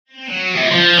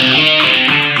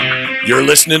You're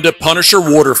listening to Punisher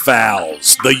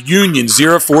Waterfowls, the Union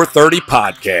 0430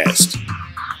 podcast.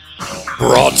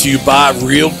 Brought to you by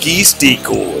Real Geese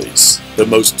Decoys, the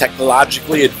most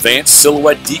technologically advanced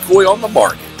silhouette decoy on the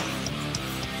market.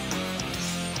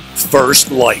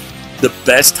 First Light, the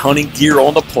best hunting gear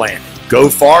on the planet. Go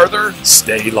farther,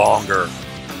 stay longer.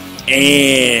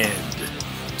 And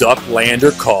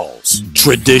Ducklander Calls,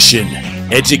 tradition,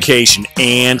 education,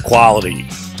 and quality.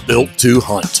 Built to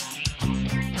hunt.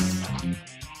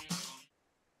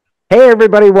 Hey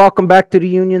everybody, welcome back to the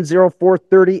Union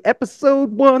 0430, episode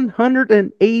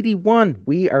 181.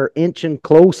 We are inching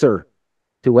closer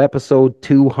to episode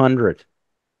 200.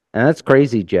 And that's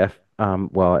crazy, Jeff.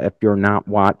 Well, if you're not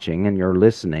watching and you're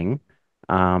listening,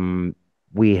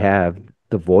 we have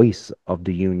the voice of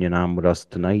the Union on with us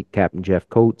tonight, Captain Jeff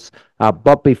Coates.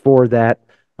 But before that,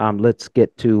 let's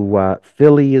get to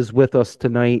Philly is with us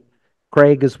tonight.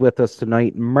 Craig is with us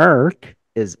tonight. Mark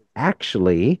is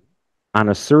actually on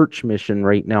a search mission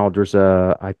right now. There's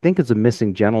I think it's a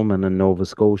missing gentleman in Nova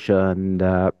Scotia, and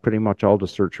pretty much all the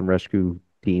search and rescue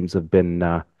teams have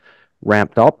been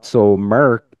ramped up. So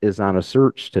Mark is on a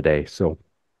search today. So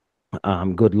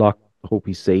good luck. Hope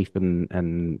he's safe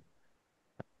and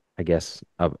I guess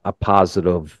a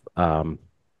positive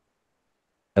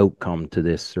outcome to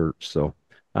this search. So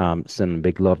sending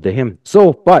big love to him.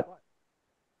 So, but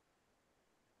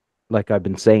like I've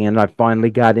been saying, I finally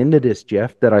got into this,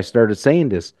 Jeff, that I started saying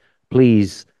this.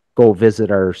 Please go visit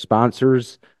our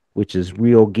sponsors, which is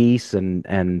Real Geese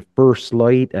and First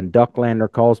Light and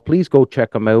Ducklander Calls. Please go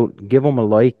check them out. Give them a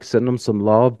like. Send them some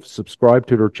love. Subscribe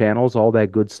to their channels, all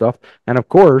that good stuff. And, of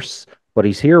course, but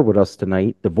he's here with us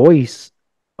tonight, the voice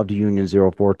of the Union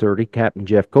 0430, Captain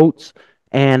Jeff Coates.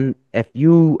 And if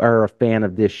you are a fan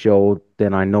of this show,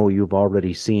 then I know you've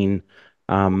already seen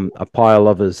a pile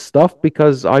of his stuff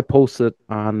because I post it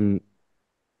on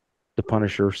the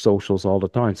Punisher socials all the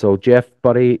time. So Jeff,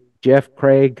 buddy, Jeff,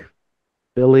 Craig,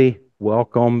 Billy,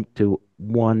 welcome to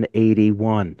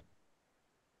 181.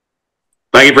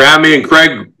 Thank you for having me. And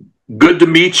Craig, good to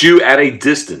meet you at a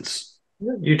distance.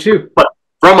 You too.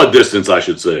 From a distance, I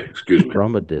should say. Excuse me.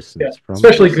 From a distance. Yeah,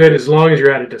 especially good as long as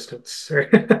you're at a distance.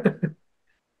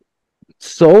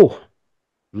 So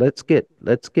let's get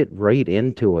right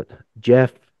into it.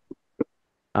 Jeff,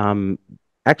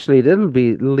 actually, it'll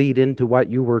lead into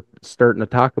what you were starting to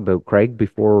talk about, Craig,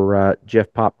 before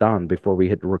Jeff popped on, before we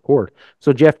hit the record.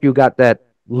 So, Jeff, you got that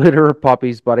litter of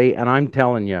puppies, buddy, and I'm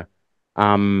telling you,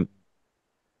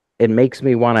 it makes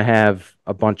me want to have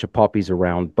a bunch of puppies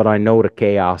around, but I know the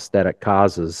chaos that it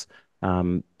causes.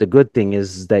 The good thing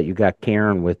is that you got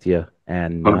Karen with you,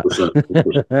 and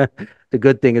 100%. The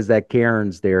good thing is that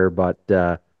Karen's there, but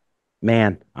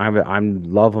man, I'm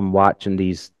loving watching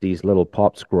these little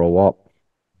pups grow up.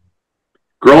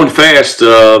 Growing fast.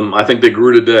 I think they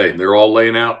grew today. They're all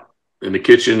laying out in the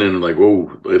kitchen, and like,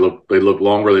 whoa, they look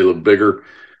longer, they look bigger.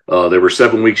 They were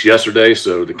 7 weeks yesterday,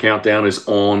 so the countdown is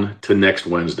on to next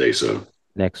Wednesday. So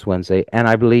next Wednesday, and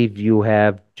I believe you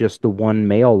have just the one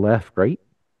male left, right?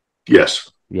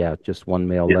 Yes. Yeah, just one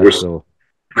male left. So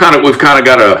we've kind of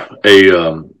got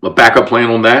a backup plan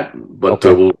on that, but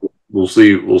okay. We'll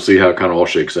see how it kind of all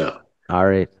shakes out. All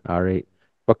right.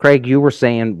 But Craig, you were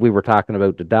saying we were talking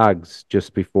about the dogs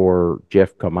just before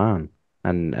Jeff come on,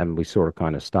 and we sort of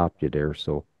kind of stopped you there.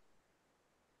 So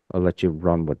I'll let you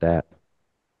run with that.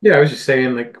 Yeah, I was just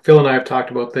saying, like Phil and I have talked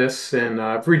about this, and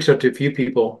I've reached out to a few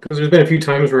people because there's been a few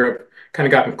times where I've kind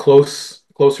of gotten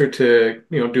closer to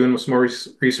doing some more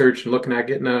research and looking at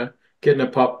getting a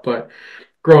pup. But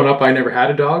growing up, I never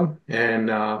had a dog, and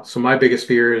so my biggest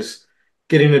fear is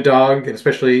getting a dog, and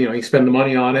especially, you spend the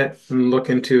money on it and look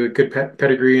into a good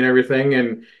pedigree and everything.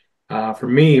 And for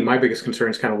me, my biggest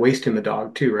concern is kind of wasting the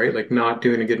dog too, right? Like not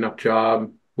doing a good enough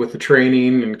job with the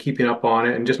training and keeping up on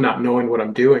it and just not knowing what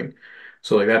I'm doing.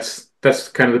 So like that's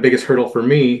kind of the biggest hurdle for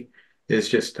me is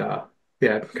just, kind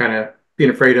of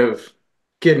being afraid of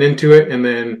getting into it. And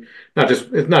then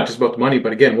it's not just about the money,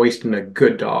 but again, wasting a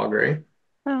good dog, right?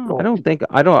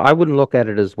 I wouldn't look at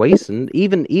it as wasting,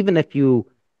 even if you,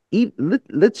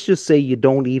 let's just say you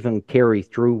don't even carry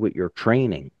through with your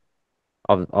training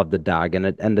of the dog,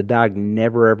 and the dog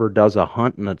never ever does a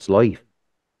hunt in its life.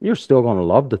 You're still going to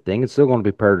love the thing. It's still going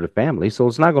to be part of the family. So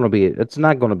it's not going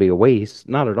to be a waste,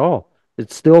 not at all.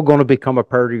 It's still going to become a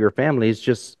part of your family. It's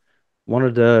just one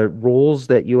of the roles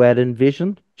that you had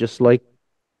envisioned, just like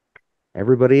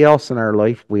everybody else in our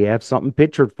life. We have something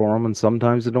pictured for them, and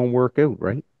sometimes it don't work out,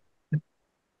 right?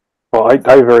 Well, I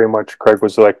very much, Craig,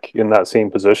 was like in that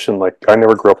same position. Like I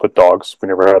never grew up with dogs. We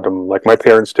never had them. Like my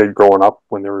parents did growing up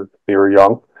when they were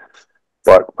young,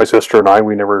 but my sister and I,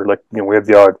 we never we had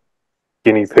the odd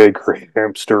guinea pig or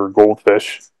hamster or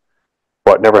goldfish,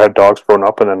 but never had dogs growing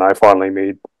up. And then I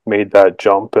finally made that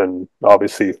jump, and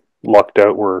obviously lucked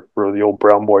out where the old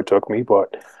brown boy took me.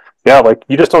 But yeah, like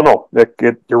you just don't know.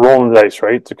 You're rolling the dice,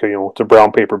 right? It's a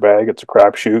brown paper bag. It's a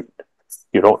crapshoot.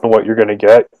 You don't know what you're going to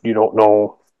get. You don't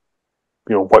know,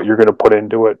 what you're going to put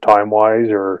into it time wise,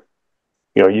 or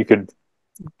you could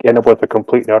end up with a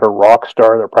complete and utter rock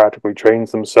star that practically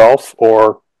trains themselves,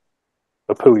 or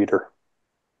a poo eater.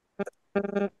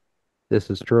 This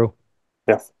is true.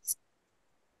 Yeah.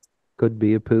 Could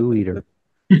be a poo eater.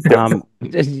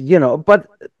 But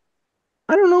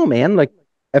I don't know, man. Like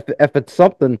if it's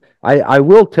something, I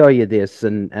will tell you this,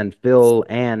 and Phil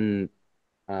and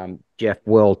Jeff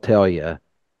will tell you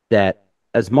that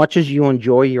as much as you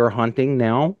enjoy your hunting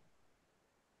now,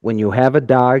 when you have a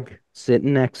dog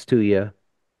sitting next to you,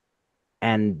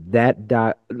 and that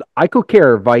dog, I could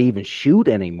care if I even shoot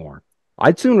anymore.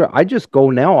 I just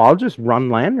go now. I'll just run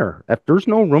lander. If there's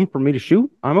no room for me to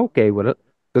shoot, I'm okay with it,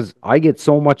 because I get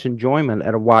so much enjoyment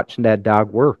out of watching that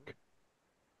dog work.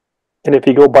 And if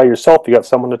you go by yourself, you got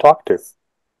someone to talk to.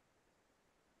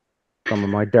 Some of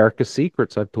my darkest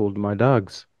secrets I've told to my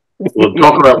dogs. Well,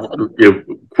 talking about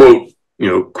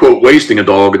quote wasting a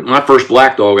dog. My first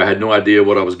black dog, I had no idea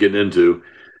what I was getting into,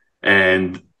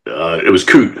 and it was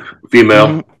Coot,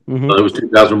 female. It was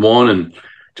 2001, and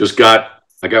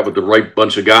I got with the right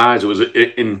bunch of guys. It was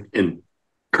in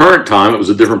current time. It was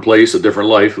a different place, a different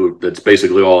life. That's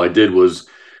basically all I did was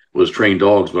train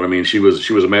dogs. But I mean, she was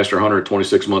a master hunter at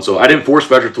 26 months old. I didn't force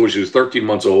fetch her until she was 13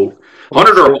 months old.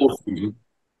 Hunted her whole season,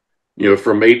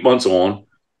 from 8 months on,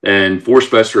 and force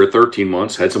fetched her at 13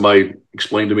 months. Had somebody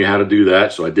explain to me how to do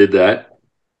that, so I did that.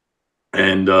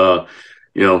 And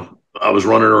I was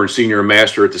running her in senior and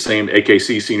master at the same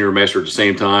AKC senior and master at the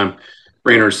same time.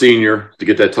 Ran her in senior to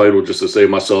get that title just to save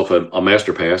myself a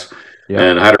master pass. Yeah.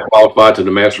 And I had her qualified to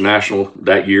the Master National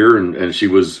that year, and she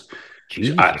was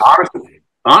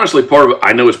honestly part of it.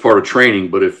 I know it's part of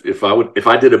training, but if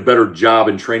I did a better job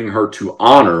in training her to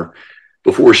honor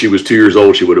before she was 2 years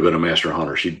old, she would have been a master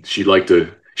hunter. She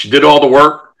did all the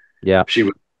work. Yeah. She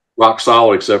was rock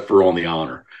solid except for on the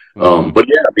honor. But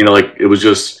yeah, it was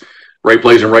just right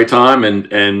place and right time,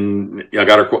 and I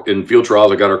got her in field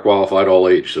trials. I got her qualified all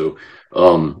age. So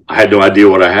I had no idea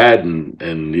what I had, and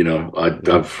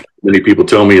I've many people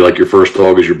tell me like your first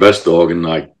dog is your best dog, and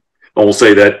I won't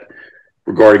say that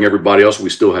regarding everybody else we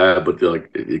still have, but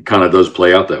it kind of does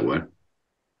play out that way.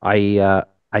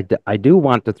 I do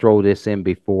want to throw this in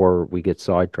before we get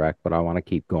sidetracked, but I want to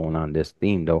keep going on this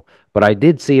theme though. But I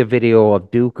did see a video of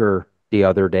Duker the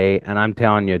other day, and I'm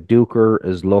telling you, Duker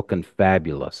is looking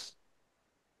fabulous.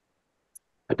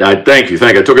 Thank you.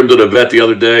 I took him to the vet the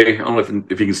other day. I don't know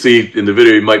if you can see in the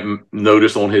video, you might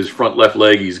notice on his front left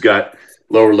leg,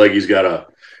 lower leg,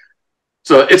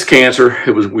 so it's cancer.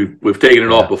 We've taken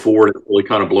it off before. It's really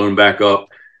kind of blown back up.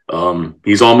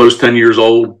 He's almost 10 years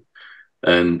old.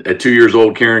 And at 2 years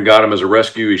old, Karen got him as a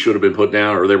rescue. He should have been put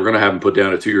down, or they were going to have him put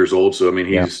down at 2 years old. So, I mean,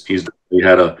 he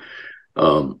had a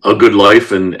good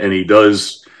life, and he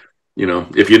does,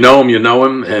 if you know him, you know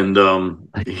him. And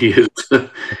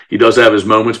he does have his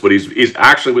moments, but he's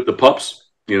actually with the pups,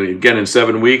 again, in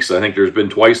 7 weeks. I think there's been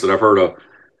twice that I've heard a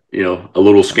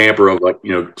little scamper of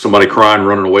somebody crying,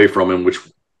 running away from him, which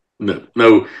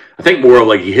no, I think more of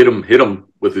like he hit him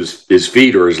with his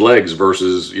feet or his legs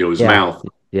versus, his mouth.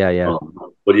 Yeah.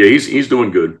 But yeah, he's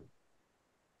doing good.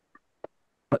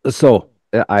 So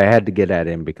I had to get that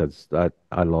in because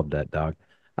I love that dog.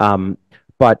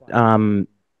 But the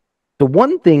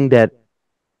one thing that,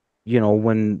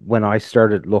 when I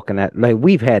started looking at, like,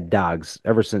 we've had dogs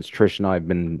ever since Trish and I have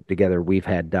been together. We've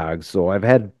had dogs. So I've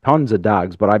had tons of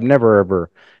dogs, but I've never ever,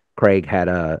 Craig, had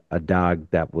a dog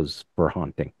that was for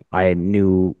hunting. I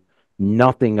knew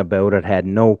nothing about it, had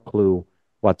no clue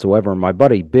whatsoever. My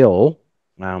buddy Bill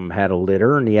had a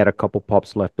litter, and he had a couple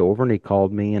pups left over, and he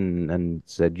called me and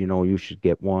said, you should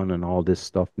get one and all this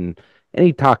stuff. And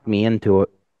he talked me into it.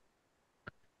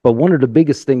 But one of the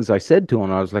biggest things I said to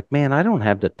him, I was like, man, I don't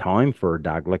have the time for a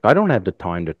dog. Like, I don't have the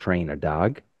time to train a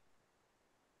dog.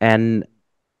 And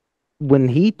when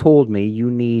he told me you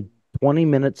need 20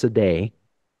 minutes a day,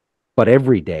 but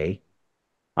every day,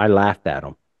 I laughed at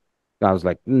him. I was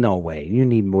like, no way. You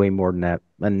need way more than that.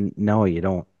 And no, you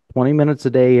don't. 20 minutes a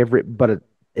day, but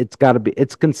it's got to be,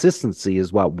 it's consistency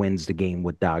is what wins the game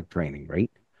with dog training,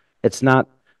 right? It's not,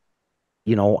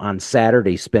 on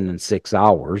Saturday spending 6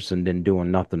 hours and then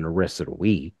doing nothing the rest of the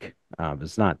week.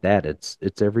 It's not that.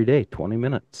 It's every day, 20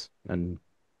 minutes. And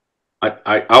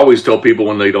I always tell people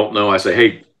when they don't know, I say,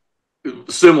 hey,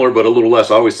 similar but a little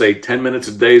less. I always say 10 minutes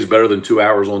a day is better than 2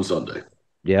 hours on Sunday.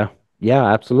 Yeah,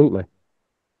 absolutely.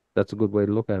 That's a good way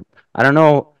to look at it. I don't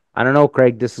know. I don't know,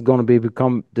 Craig. This is going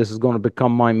to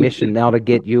become my mission now to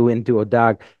get you into a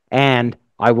dog, and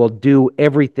I will do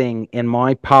everything in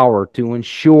my power to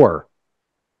ensure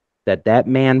that that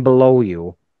man below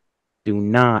you do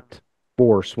not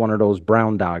force one of those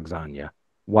brown dogs on you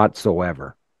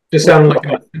whatsoever. Just sounded like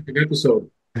an authentic episode.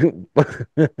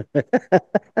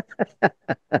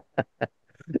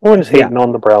 We're just Yeah. hating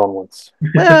on the brown ones.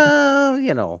 Well,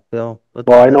 you know, Bill.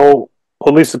 Well, I know,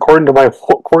 at least according to my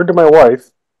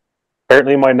wife,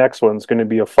 apparently my next one's going to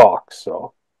be a fox.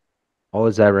 So Oh,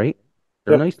 is that right?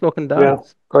 They're yep, nice looking yeah,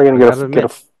 dogs. I'm going I to gotta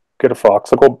admit. get a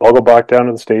fox. I'll go back down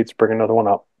to the States, bring another one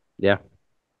up. Yeah.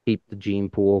 Keep the gene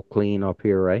pool clean up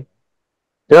here, right?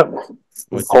 Yep.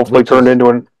 Hopefully Which is turn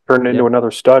into yeah,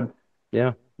 another stud.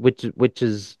 yeah. Which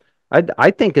is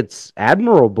I think it's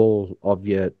admirable of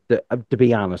you to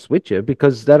be honest with you,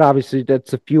 because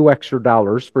that's a few extra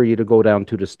dollars for you to go down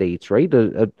to the States, right?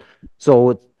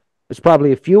 So it's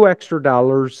probably a few extra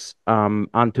dollars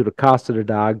onto the cost of the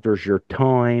dog. There's your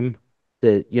time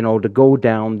to go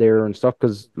down there and stuff.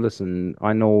 Because listen,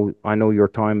 I know your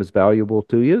time is valuable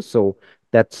to you, so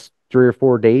that's 3 or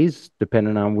 4 days,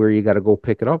 depending on where you got to go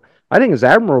pick it up. I think it's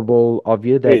admirable of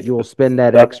you that Hey, you'll spend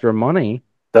that that extra money.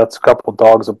 that's a couple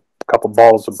balls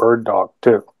of bird dog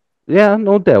too. Yeah,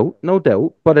 no doubt, no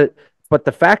doubt. But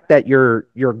the fact that you're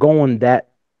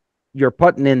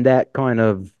putting in that kind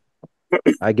of,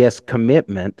 I guess,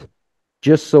 commitment,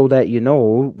 just so that you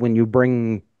know when you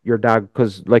bring your dog,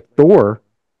 because like Thor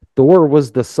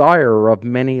was the sire of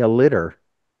many a litter.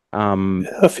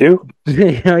 A few.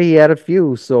 Yeah, he had a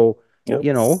few. So, Yep.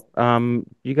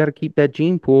 you got to keep that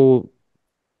gene pool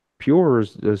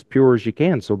as pure as you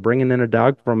can. So bringing in a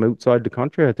dog from outside the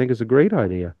country, I think, is a great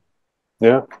idea.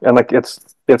 Yeah, and like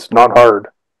it's not hard.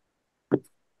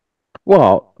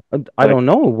 Well, I Like, don't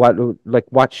know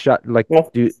what shot,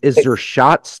 well, is there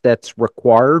shots that's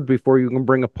required before you can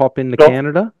bring a pup into no,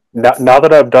 Canada? now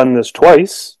that I've done this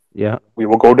twice, Yeah. we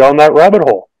will go down that rabbit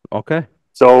hole. Okay.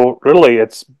 So really,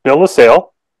 it's bill of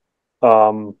sale,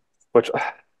 which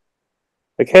I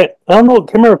don't know,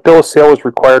 can't remember if bill of sale is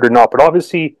required or not, but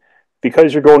obviously,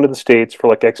 because you're going to the States for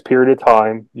like X period of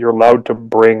time, you're allowed to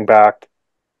bring back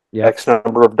Yeah. X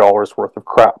number of dollars worth of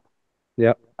crap.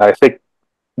 Yeah. I think,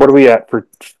 what are we at for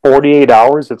 48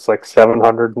 hours? It's like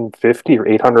 750 or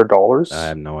 $800. I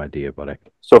have no idea, buddy.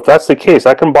 So if that's the case,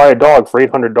 I can buy a dog for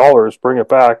 $800, bring it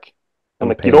back, and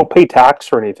like you don't pay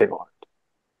tax or anything on it.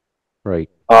 Right.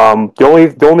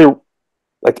 The only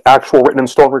like actual written in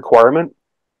stone requirement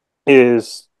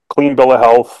is clean bill of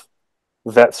health,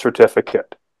 vet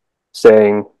certificate,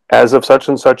 saying as of such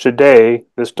and such a day,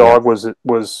 this dog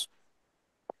was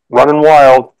running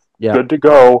wild, Yeah. good to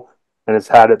go, and it's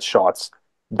had its shots.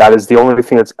 That is the only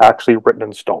thing that's actually written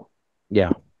in stone.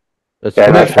 Yeah.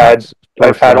 And I've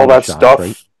had all that stuff.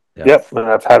 Right? Yeah. Yep, and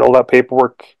I've had all that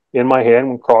paperwork in my hand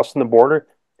when crossing the border.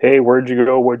 Hey, where'd you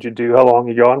go? What'd you do? How long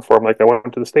you gone for? I'm like, I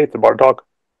went to the States. I bought a dog.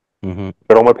 Mm-hmm.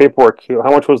 Got all my paperwork.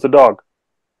 How much was the dog?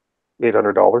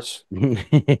 $800.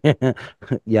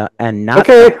 Yeah, and not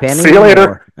okay. a penny See you later.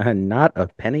 more. And not a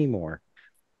penny more.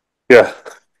 Yeah,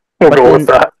 we'll go with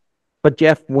that. But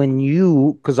Jeff,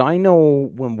 because I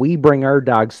know when we bring our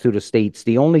dogs to the States,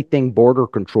 the only thing Border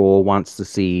Control wants to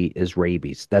see is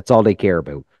rabies. That's all they care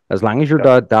about. As long as your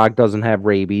dog doesn't have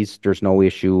rabies, there's no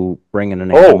issue bringing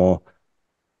an animal.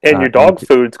 And your dog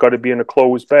food's got to be in a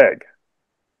closed bag.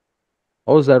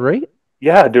 Oh, is that right?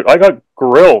 Yeah, dude. I got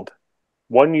grilled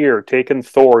one year taking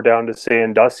Thor down to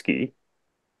Sandusky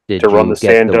to run the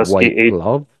Sandusky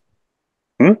glove?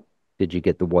 Did you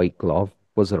get the white glove?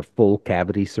 Was it a full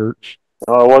cavity search?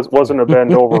 It wasn't a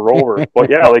bend over rover. But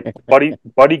yeah, like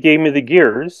buddy gave me the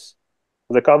gears.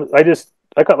 Like I got it's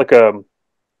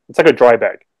like a dry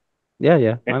bag.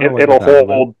 Yeah.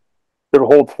 It'll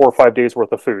hold 4 or 5 days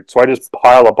worth of food. So I just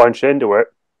pile a bunch into it.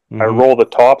 Mm-hmm. I roll the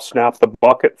top, snap the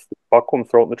bucket, buckle, and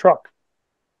throw it in the truck.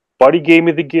 Buddy gave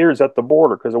me the gears at the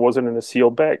border because it wasn't in a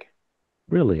sealed bag.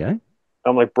 Really, eh?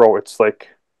 I'm like, bro, it's like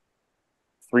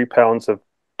 3 pounds of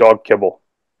dog kibble.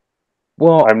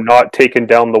 Well, I'm not taking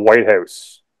down the White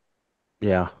House.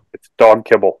 Yeah. It's dog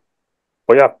kibble.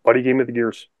 But yeah, buddy gave me the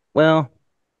gears. Well,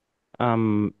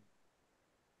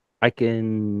 I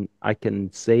can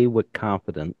say with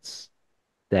confidence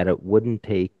that it wouldn't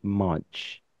take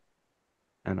much,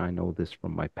 and I know this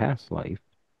from my past life.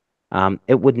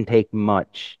 It wouldn't take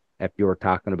much if you were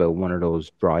talking about one of those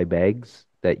dry bags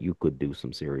that you could do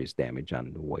some serious damage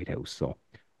on the White House. So,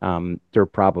 they're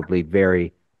probably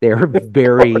they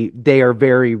are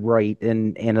very right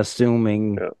in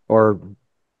assuming or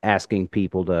asking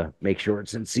people to make sure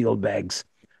it's in sealed bags.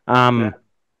 And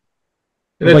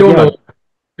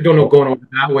I I don't know going over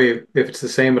that way if it's the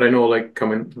same, but I know like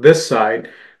coming this side,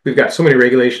 we've got so many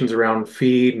regulations around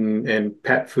feed and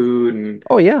pet food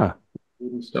Oh yeah.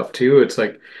 and stuff too. It's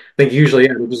like I think usually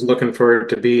yeah, we're just looking for it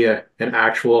to be an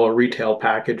actual retail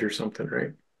package or something,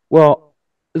 right? Well,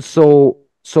 so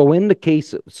in the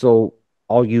case, so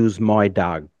I'll use my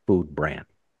dog food brand.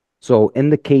 So in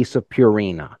the case of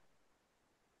Purina,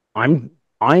 I am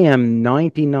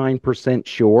 99%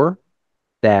 sure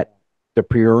that the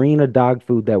Purina dog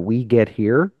food that we get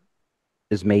here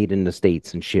is made in the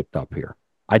States and shipped up here.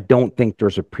 I don't think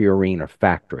there's a Purina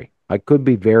factory. I could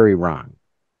be very wrong,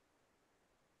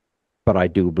 but I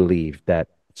do believe that.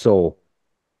 So,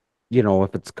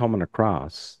 if it's coming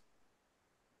across,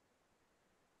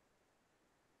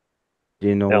 do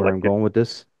you know Yeah, where like I'm going with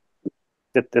this?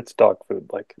 it's dog food.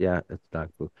 Like, Yeah, it's dog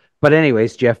food. But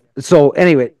anyways, Jeff, so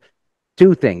anyway,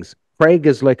 two things. Craig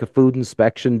is like a food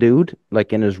inspection dude,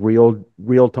 like in his real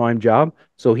time job,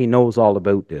 so he knows all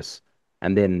about this.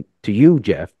 And then to you,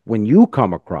 Jeff, when you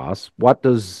come across, what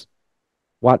does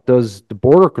the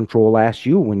border control ask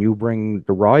you when you bring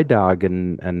the ride dog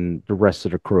and the rest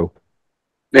of the crew?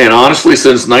 Man, honestly,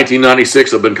 since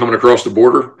 1996, I've been coming across the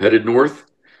border, headed north,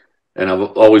 and I've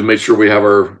always made sure we have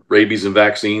our rabies and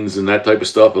vaccines and that type of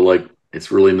stuff. But like,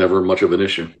 it's really never much of an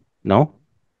issue. No?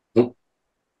 Nope.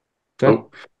 Okay.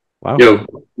 Nope. Wow.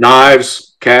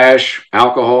 Knives, cash,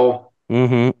 alcohol.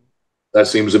 Mm-hmm. That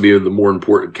seems to be the more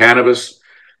important. Cannabis.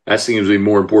 That seems to be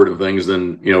more important things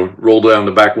than roll down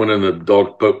the back window and the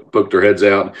dog poke their heads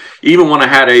out. Even when I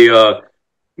had I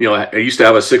used to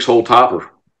have a 6-hole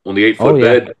topper on the 8-foot Oh yeah.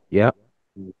 bed. Yeah.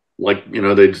 Like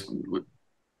they'd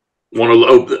want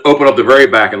to open up the very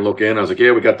back and look in. I was like,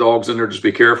 yeah, we got dogs in there. Just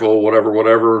be careful,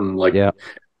 whatever. And like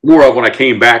more of when I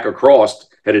came back across,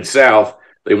 headed south,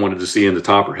 they wanted to see in the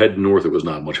topper. Heading north, it was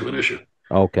not much of an issue.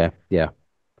 Okay. Yeah.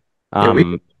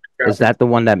 Yeah, Is that the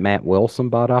one that Matt Wilson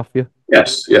bought off you?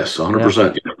 Yes,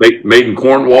 100%. Made in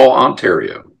Cornwall,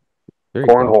 Ontario. There you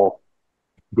go. cornhole.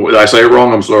 Did I say it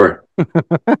wrong? I'm sorry. No,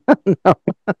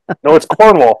 it's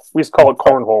Cornwall. We just call it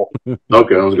cornhole.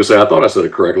 Okay, I was gonna say I thought I said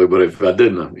it correctly, but if I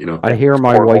didn't, I hear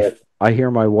my Cornhole. wife. I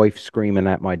hear my wife screaming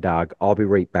at my dog. I'll be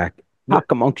right back.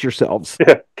 Talk amongst yourselves.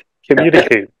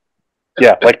 Communicate.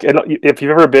 Yeah, like if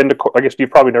you've ever been to, I guess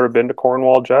you've probably never been to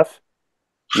Cornwall, Jeff.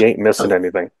 You ain't missing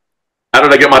anything. How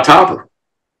did I get my topper?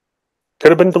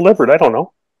 Could have been delivered. I don't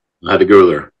know. I had to go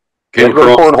there. Go to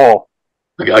Cornhole.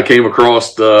 I came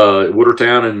across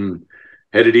Watertown and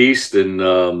headed east, and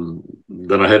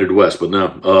then I headed west. But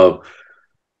no,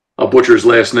 I'll butcher his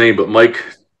last name. But Mike,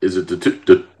 is it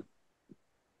the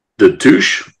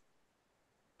Touche?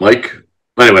 Mike.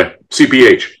 Anyway,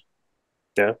 CPH.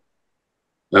 Yeah.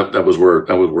 That was where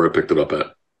I picked it up at.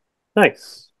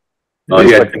 Nice.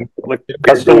 Yeah, like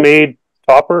custom made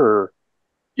topper. Or?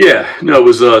 Yeah, no, it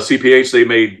was CPH. They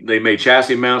made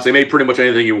chassis mounts. They made pretty much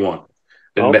anything you want.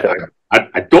 And Okay.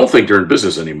 I don't think they're in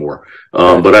business anymore.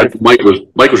 But Mike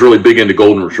was really big into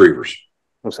golden retrievers.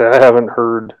 I haven't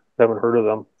heard of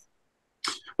them.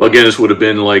 Well, again, this would have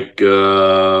been like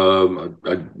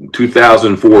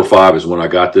 2004 or 5 is when I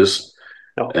got this.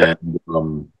 Okay. And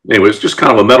anyway, it's just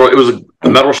kind of a metal. It was a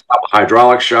metal shop, a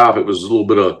hydraulic shop. It was a little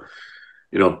bit of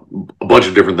a bunch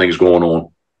of different things going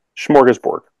on.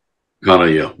 Smorgasbord. Kind of,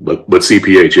 yeah, but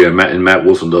CPH, yeah, Matt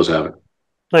Wilson does have it.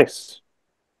 Nice.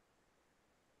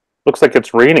 Looks like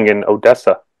it's raining in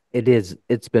Odessa. It is.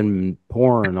 It's been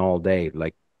pouring all day,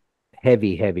 like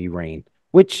heavy, heavy rain.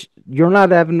 Which you're not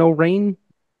having no rain,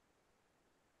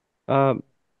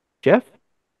 Jeff?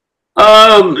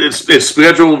 It's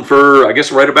scheduled for I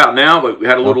guess right about now, but we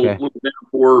had a little down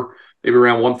for maybe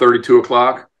around 1:30, 2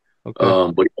 o'clock.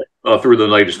 Okay. But through the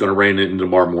night, it's going to rain into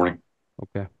tomorrow morning.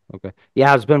 Okay.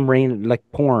 Yeah, it's been raining, like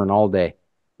pouring all day,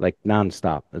 like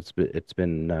nonstop. It's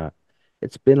been a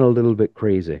little bit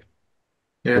crazy.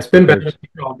 Yeah, it's been bad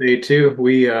all day too.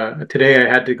 We today I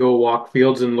had to go walk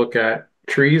fields and look at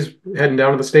trees heading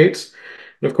down to the States.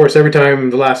 And of course, every time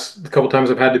the last couple times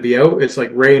I've had to be out, it's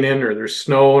like raining or there's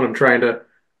snow, and I'm trying to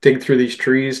dig through these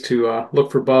trees to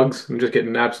look for bugs. I'm just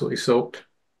getting absolutely soaked.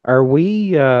 Are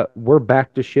we're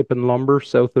back to shipping lumber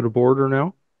south of the border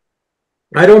now?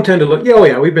 I don't tend to look. Yeah, oh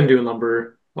yeah, we've been doing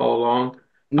lumber all along.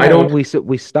 No, I don't.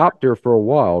 we stopped there for a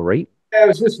while, right? Yeah, it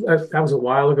was just that was a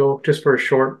while ago, just for a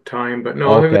short time. But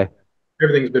no, Okay.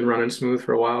 everything's been running smooth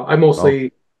for a while. I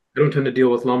don't tend to deal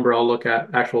with lumber. I'll look at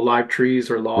actual live trees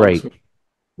or logs.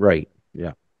 Right.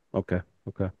 Yeah. Okay.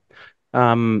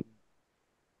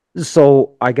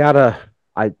 So I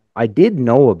did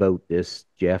know about this,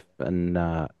 Jeff, and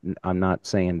I'm not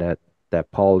saying that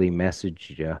Paulie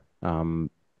messaged you.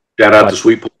 Shout out to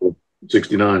Sweet Paul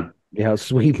 69. Yeah,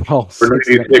 Sweet Ball For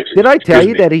 69. 96, Did I tell excuse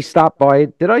you me. that he stopped by?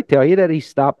 Did I tell you that he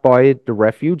stopped by at the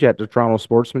Refuge at the Toronto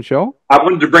Sportsman Show? I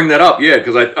wanted to bring that up, yeah,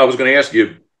 because I was going to ask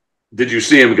you, did you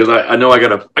see him? Because I know I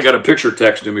got a picture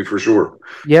text to me for sure.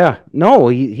 Yeah, no,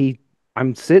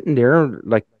 I'm sitting there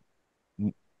like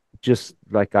just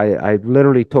like I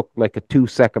literally took like a 2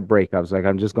 second break. I was like,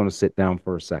 I'm just going to sit down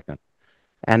for a second.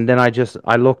 And then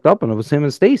I looked up and it was him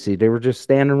and Stacy. They were just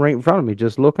standing right in front of me,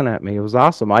 just looking at me. It was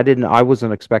awesome. I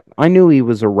wasn't expecting, I knew he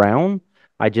was around.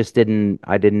 I didn't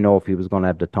know if he was going to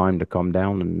have the time to come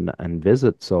down and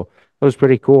visit. So it was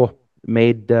pretty cool.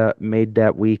 Made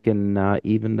that week and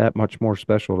even that much more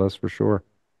special. That's for sure.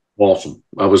 Awesome.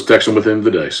 I was texting with him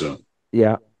today, so.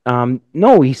 Yeah.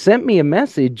 No, he sent me a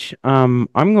message. I'm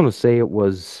going to say it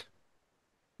was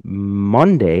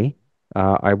Monday.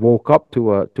 I woke up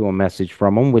to a message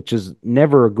from him, which is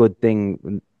never a good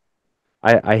thing.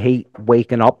 I hate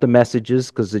waking up to messages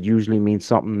because it usually means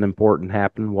something important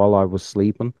happened while I was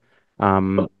sleeping.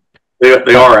 They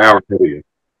But are our you.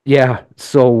 yeah,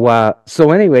 so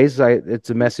anyways, it's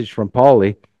a message from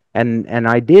Paulie, and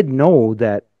I did know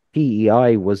that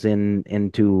PEI was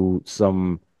into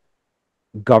some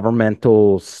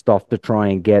governmental stuff to try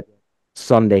and get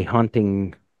Sunday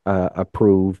hunting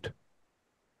approved.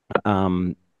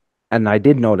 Um, and I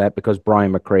did know that because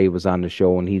Brian McRae was on the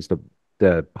show, and he's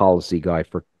the policy guy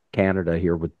for Canada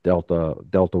here with Delta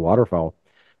Waterfowl.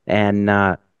 And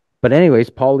but anyways,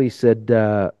 Paulie said,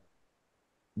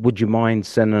 "Would you mind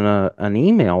sending an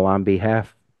email on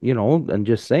behalf, and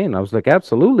just saying?" I was like,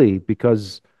 "Absolutely,"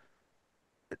 because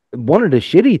one of the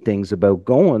shitty things about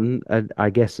going, I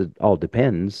guess it all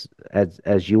depends,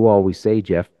 as you always say,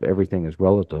 Jeff. Everything is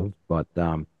relative, but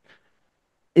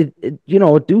it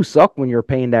do suck when you're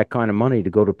paying that kind of money to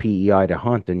go to PEI to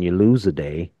hunt and you lose a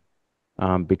day,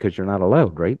 because you're not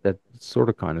allowed, right? That sort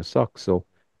of kind of sucks. So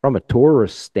from a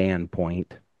tourist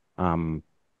standpoint, um,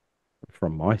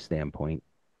 from my standpoint,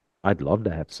 I'd love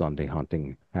to have Sunday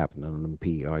hunting happening in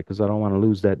PEI because I don't want to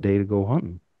lose that day to go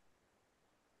hunting.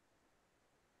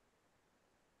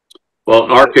 Well,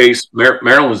 in our case,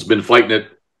 Maryland's been fighting it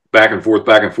back and forth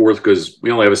because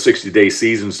we only have a 60-day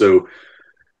season. So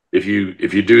if you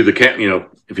do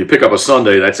the if you pick up a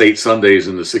Sunday, that's 8 Sundays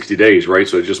in the 60 days, right?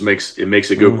 So it makes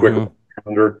it go quicker.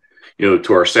 Calendar.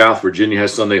 To our south, Virginia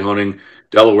has Sunday hunting.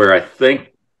 Delaware, I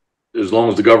think, as long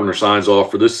as the governor signs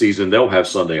off for this season, they'll have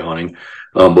Sunday hunting.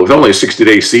 But with only a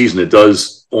 60-day season, it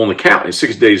does on the calendar. It's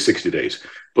 60 days, 60 days.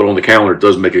 But on the calendar, it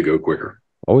does make it go quicker.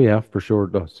 Oh yeah, for sure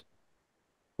it does.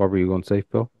 What were you going to say,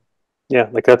 Phil? Yeah,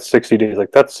 like that's 60 days.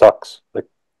 Like that sucks. Like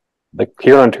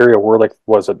here in Ontario, we're like,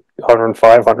 was it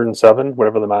 105, 107,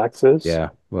 whatever the max is? Yeah,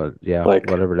 well, yeah, like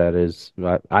whatever that is.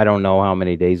 I don't know how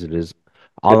many days it is.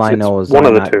 All I know is one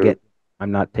of the two.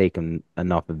 I'm not taking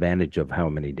enough advantage of how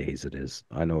many days it is.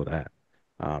 I know that.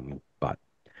 But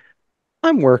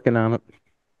I'm working on it.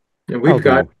 And we've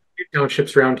got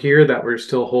townships around here that we're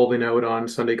still holding out on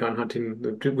Sunday gun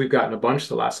hunting. We've gotten a bunch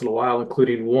the last little while,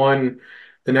 including one,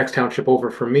 the next township over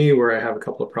from me, where I have a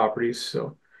couple of properties.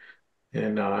 So,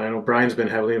 and I know Brian's been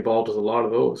heavily involved with a lot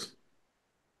of those.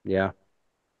 Yeah.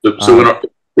 So in our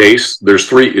case, there's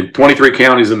 23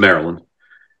 counties in Maryland,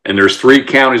 and there's 3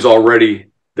 counties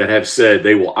already that have said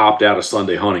they will opt out of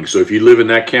Sunday hunting. So if you live in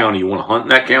that county, you want to hunt in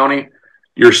that county,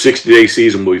 your 60-day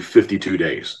season will be 52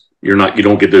 days. You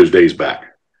don't get those days back.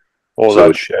 Oh, so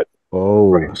that's shit. Oh,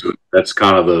 right. So that's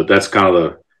kind of the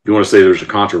if you want to say there's a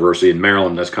controversy in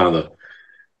Maryland, that's kind of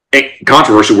the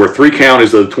controversy where 3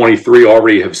 counties of the 23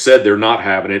 already have said they're not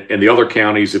having it, and the other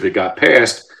counties, if it got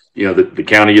passed, the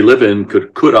county you live in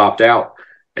could opt out,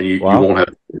 and you won't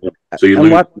have. So you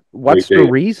lose. What's the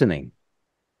reasoning?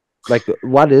 Like,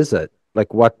 what is it?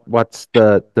 Like, what's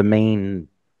the main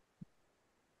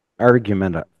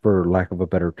argument, for lack of a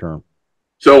better term?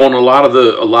 So on a lot of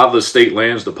the state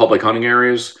lands, the public hunting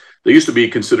areas, they used to be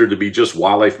considered to be just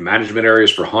wildlife management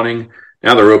areas for hunting.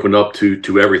 Now they're opened up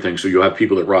to everything. So you'll have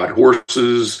people that ride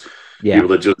horses, people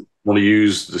that just want to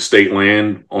use the state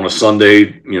land on a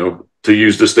Sunday, to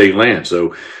use the state land.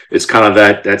 So it's kind of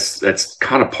that's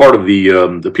kind of part of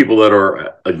the people that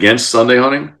are against Sunday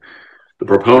hunting. The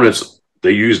proponents,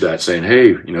 they use that saying,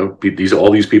 hey,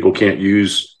 all these people can't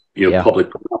use public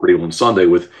property on Sunday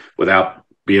without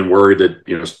being worried that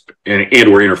and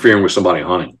or interfering with somebody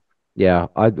hunting. Yeah,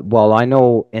 I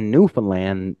know in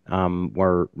Newfoundland,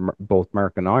 where both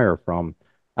Mark and I are from,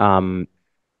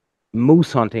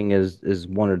 moose hunting is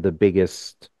one of the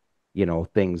biggest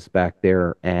things back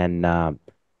there, and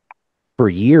for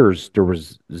years there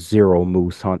was zero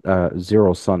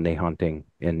Sunday hunting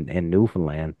in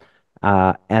Newfoundland,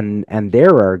 and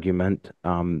their argument,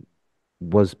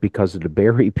 was because of the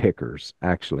berry pickers,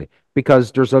 actually,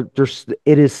 because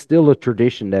it is still a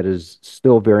tradition that is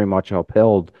still very much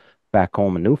upheld back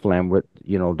home in Newfoundland with,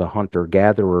 the hunter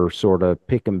gatherer sort of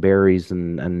picking berries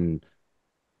and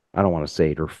I don't want to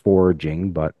say they're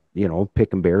foraging, but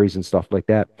picking berries and stuff like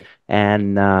that.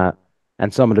 And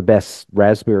some of the best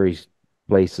raspberry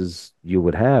places you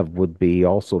would have would be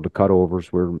also the cutovers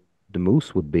where the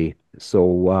moose would be.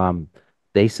 So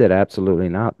they said absolutely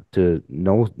not to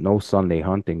no Sunday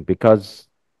hunting because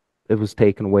it was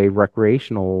taking away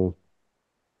recreational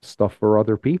stuff for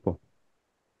other people.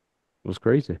 It was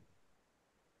crazy.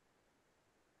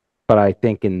 But I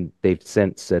think they've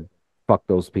since said fuck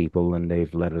those people and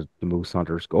they've let the moose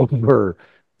hunters go for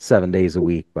 7 days a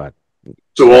week. But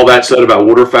So all that said about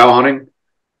waterfowl hunting,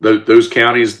 those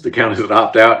counties, the counties that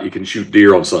opt out, you can shoot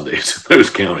deer on Sundays. Those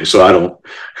counties. So I don't.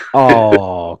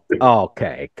 Oh,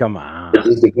 okay, come on. It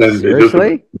just depends.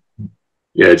 Seriously?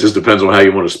 Yeah, it just depends on how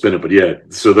you want to spin it. But yeah,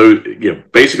 so those,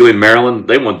 basically in Maryland,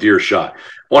 they want deer shot.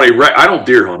 I don't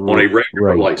deer hunt on a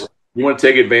regular license. You want to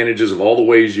take advantages of all the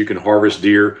ways you can harvest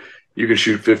deer. You can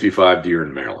shoot 55 deer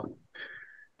in Maryland.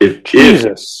 If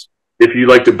you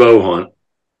like to bow hunt,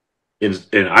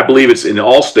 and I believe it's in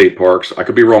all state parks. I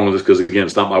could be wrong with this because again,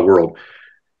 it's not my world.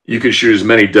 You can shoot as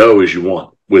many doe as you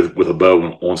want with a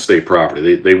bow on state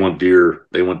property. They want deer.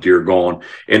 They want deer gone.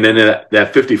 And then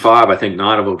that 55, I think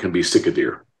 9 of them can be sick of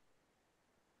deer.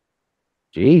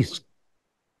 Jeez.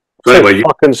 So anyway,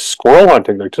 fucking squirrel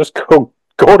hunting. Like just go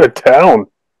to town.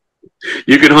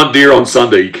 You can hunt deer on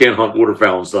Sunday. You can't hunt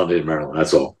waterfowl on Sunday in Maryland.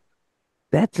 That's all.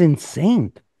 That's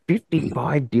insane.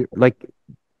 55 deer. Like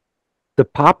the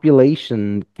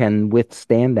population can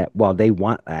withstand that. Well, they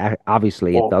want,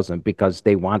 obviously it doesn't because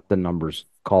they want the numbers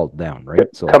called down, right?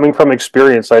 So coming from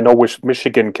experience, I know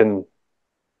Michigan can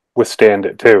withstand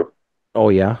it too. Oh,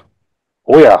 yeah.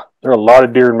 Oh, yeah. There are a lot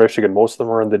of deer in Michigan. Most of them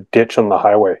are in the ditch on the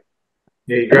highway.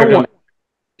 Yeah, you drive down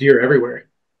deer everywhere.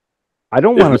 I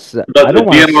don't want to.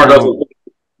 DNR doesn't.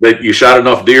 That you shot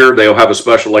enough deer, they'll have a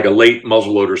special, like a late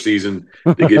muzzleloader season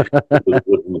to get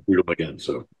them again.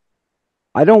 So,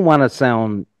 I don't want to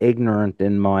sound ignorant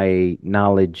in my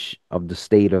knowledge of the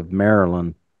state of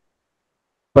Maryland,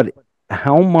 but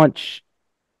how much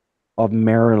of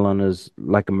Maryland is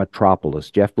like a metropolis,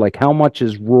 Jeff? Like, how much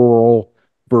is rural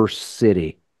versus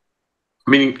city?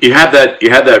 I mean, you have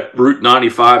that Route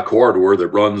 95 corridor that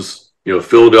runs,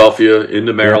 Philadelphia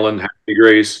into Maryland, Happy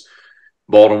Grace,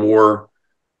 Baltimore,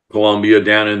 Columbia,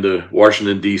 down into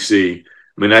Washington D.C.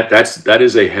 I mean, that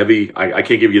is a heavy. I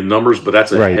can't give you numbers, but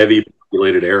that's a heavy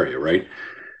populated area, right?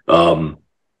 The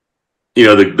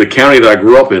county that I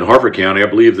grew up in, Harford County, I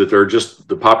believe that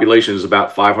the population is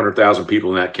about 500,000 people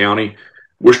in that county.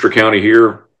 Worcester County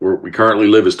here, where we currently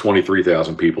live, is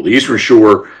 23,000 people. The Eastern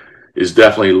Shore is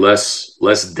definitely less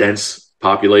dense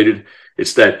populated.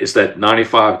 It's that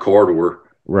 95 corridor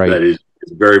that is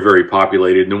very, very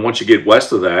populated. And then once you get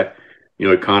west of that,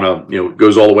 it kind of,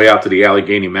 goes all the way out to the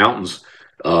Allegheny Mountains.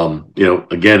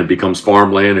 Again, it becomes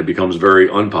farmland. It becomes very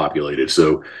unpopulated.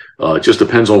 So it just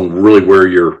depends on really where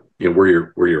you're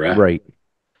at. Right.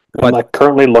 I'm like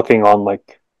currently looking on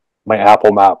like my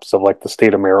Apple Maps of like the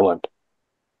state of Maryland,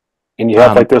 and you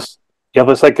have this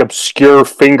like obscure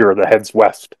finger that heads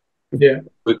west. Yeah,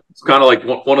 but it's kind of like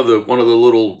one of the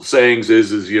little sayings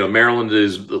is Maryland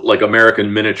is like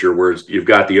American miniature, where you've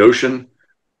got the ocean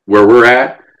where we're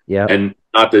at. Yeah. And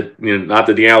not that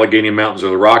the Allegheny Mountains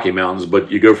or the Rocky Mountains,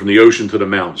 but you go from the ocean to the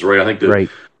mountains, right? I think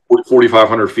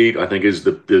 4,500 feet, I think, is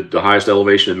the highest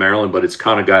elevation in Maryland, but it's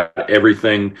kind of got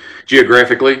everything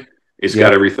geographically. It's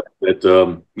got everything that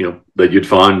that you'd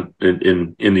find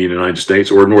in the United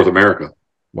States or North America.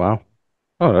 Wow.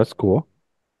 Oh, that's cool.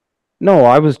 No,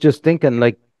 I was just thinking,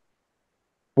 like,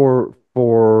 for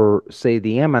say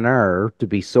the MNR to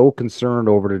be so concerned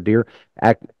over the deer.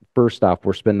 First off,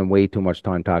 we're spending way too much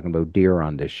time talking about deer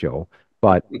on this show,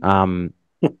 but so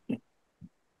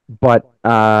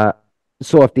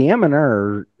if the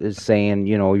MNR is saying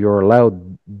you're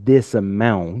allowed this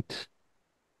amount,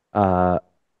 then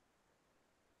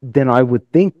I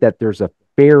would think that there's a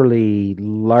fairly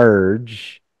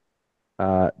large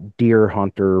deer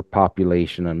hunter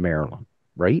population in Maryland,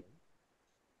 right?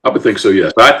 I would think so,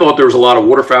 yes. But I thought there was a lot of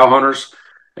waterfowl hunters,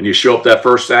 and you show up that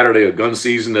first Saturday of gun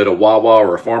season at a Wawa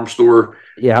or a farm store,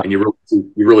 and you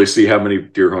really see how many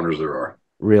deer hunters there are.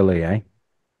 Really, eh?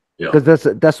 Yeah. Because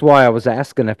that's why I was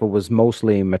asking if it was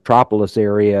mostly metropolis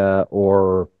area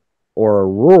or a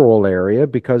rural area,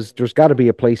 because there's got to be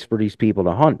a place for these people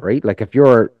to hunt, right? Like if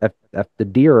the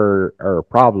deer are a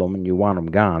problem and you want them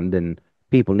gone, then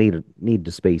people need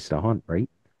the space to hunt, right?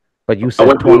 But you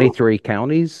said 23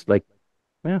 counties, like,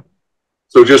 yeah.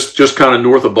 So just kind of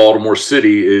north of Baltimore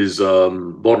City is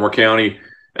Baltimore County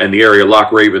and the area of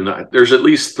Loch Raven. There's at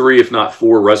least 3, if not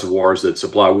 4, reservoirs that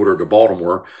supply water to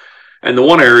Baltimore. And the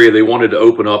one area they wanted to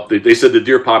open up, they said the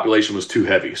deer population was too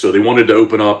heavy, so they wanted to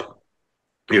open up,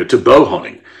 to bow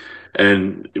hunting.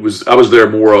 And I was there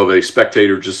more of a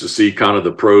spectator just to see kind of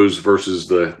the pros versus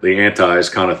the antis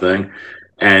kind of thing.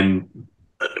 And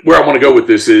where I want to go with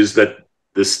this is that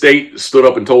the state stood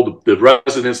up and told the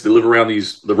residents that live around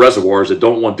the reservoirs that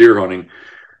don't want deer hunting.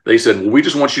 They said, well, we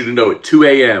just want you to know at 2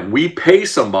 a.m., we pay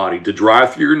somebody to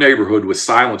drive through your neighborhood with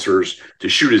silencers to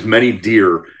shoot as many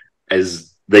deer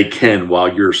as they can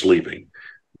while you're sleeping.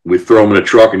 We throw them in a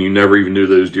truck and you never even knew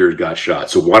those deer got shot.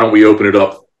 So why don't we open it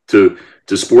up to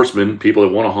sportsmen, people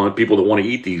that want to hunt, people that want to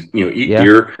eat these, eat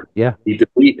deer, eat the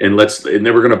meat, and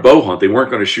they were going to bow hunt. They weren't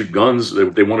going to shoot guns.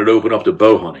 They wanted to open up to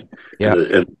bow hunting. Yeah.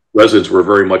 And residents were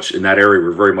very much in that area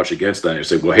were very much against that. They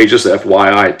said, well, hey, just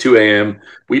FYI, at 2 a.m.,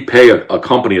 we pay a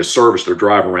company a service to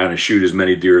drive around and shoot as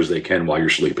many deer as they can while you're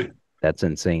sleeping. That's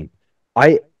insane.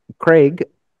 Craig,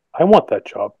 I want that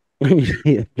job.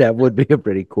 That would be a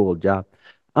pretty cool job.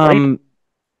 Right?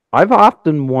 I've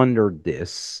often wondered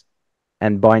this,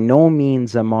 and by no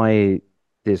means am I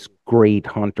this great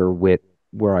hunter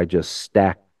where I just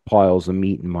stack piles of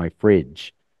meat in my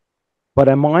fridge. But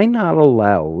am I not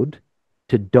allowed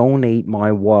to donate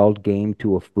my wild game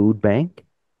to a food bank?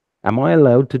 Am I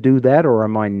allowed to do that, or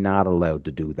am I not allowed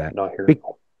to do that? Not here.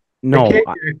 No.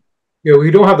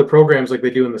 We don't have the programs like they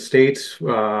do in the States,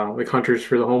 like Hunters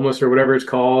for the Homeless or whatever it's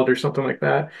called, or something like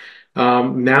that.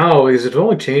 Now it's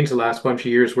only changed the last bunch of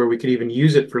years where we could even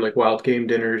use it for like wild game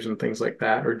dinners and things like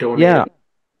that, or donate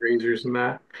razors and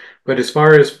that. But as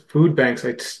far as food banks,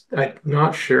 I'm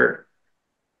not sure.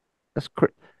 That's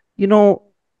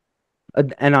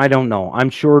and I don't know. I'm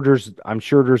sure there's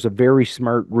a very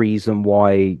smart reason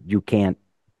why you can't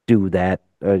do that.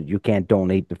 You can't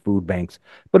donate to food banks,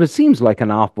 but it seems like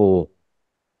a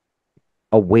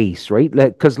waste, right?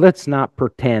 Because let's not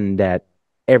pretend that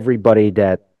everybody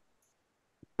that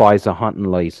buys a hunting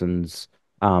license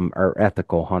are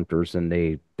ethical hunters and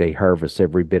they harvest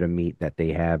every bit of meat that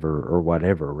they have or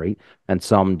whatever, right? And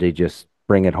some they just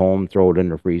bring it home, throw it in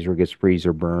the freezer, gets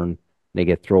freezer burned, they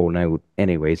get thrown out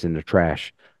anyways in the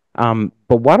trash. But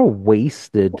what a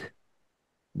wasted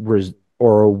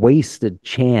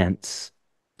chance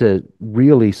to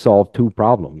really solve two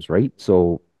problems, right?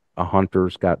 So a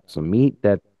hunter's got some meat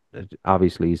that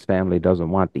obviously his family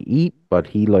doesn't want to eat, but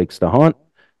he likes to hunt,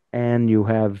 and you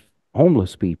have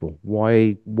homeless people.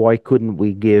 Why couldn't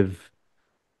we give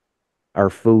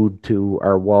our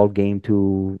wild game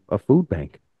to a food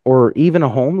bank or even a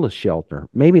homeless shelter?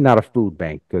 Maybe not a food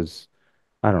bank, because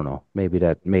I don't know. Maybe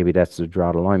that's the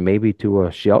draw the line. Maybe to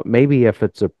a shelter. Maybe if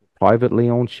it's a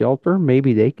privately owned shelter,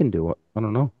 maybe they can do it. I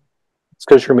don't know. It's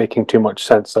because you're making too much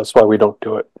sense. That's why we don't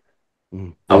do it.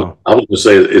 I was going to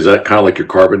say, is that kind of like your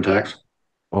carbon tax?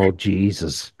 Oh,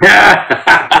 Jesus.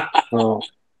 Oh.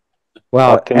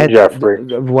 Well, Jeffrey.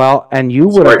 And you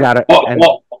would have got it.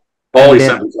 Paulie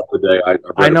sent me something today.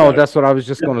 I know, that's what I was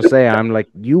just going to say. I'm like,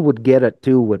 you would get it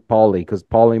too with Paulie, because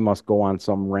Paulie must go on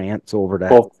some rants over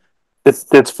that. Well,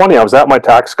 it's funny. I was at my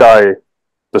tax guy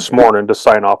this morning to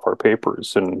sign off our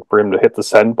papers and for him to hit the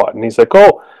send button. He's like,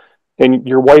 oh, and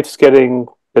your wife's getting,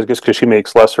 I guess because she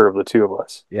makes lesser of the two of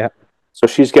us. Yeah. So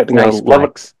she's getting nice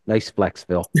flex. Nice flex,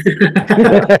 Phil.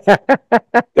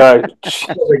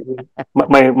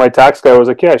 My tax guy was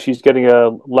like, yeah, she's getting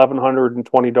a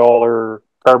 $1,120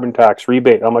 carbon tax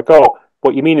rebate. I'm like, oh,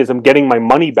 what you mean is I'm getting my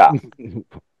money back.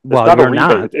 Well, not a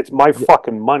rebate. It's my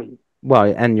fucking money.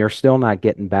 Well, and you're still not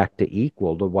getting back to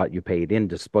equal to what you paid in,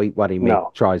 despite what he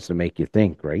tries to make you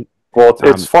think, right? Well,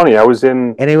 it's funny. I was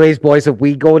in. Anyways, boys, if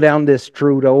we go down this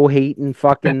Trudeau hating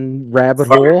fucking rabbit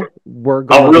hole, we're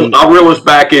going. I'll reel us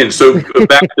back in. So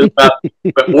back to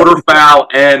waterfowl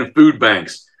and food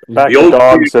banks. Back to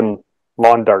dogs and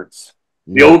lawn darts.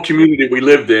 The old community we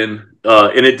lived in,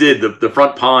 and it did. The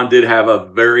front pond did have a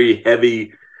very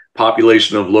heavy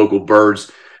population of local birds.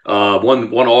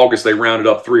 One August, they rounded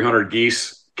up 300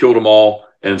 geese, killed them all,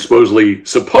 and supposedly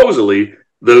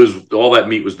all that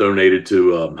meat was donated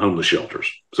to homeless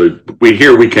shelters. So we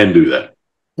can do that.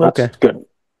 Okay, good.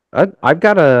 I've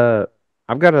got a.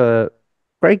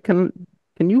 Craig, can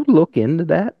you look into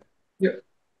that? Yeah.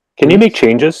 Can you make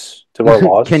changes to our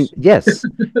laws? Yes.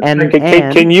 And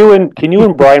can you and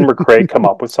Brian McCrae come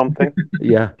up with something?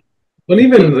 Yeah. Well,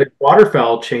 even the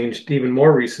waterfowl changed even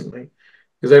more recently,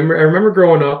 because I remember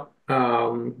growing up,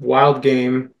 wild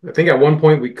game. I think at one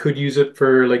point we could use it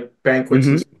for like banquets.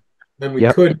 Mm-hmm. Then we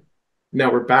could.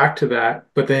 Now we're back to that.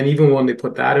 But then even when they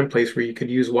put that in place where you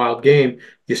could use wild game,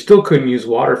 you still couldn't use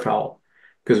waterfowl.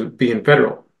 because of being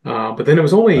federal. But then it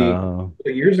was only uh,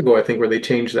 years ago, I think, where they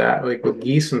changed that, like with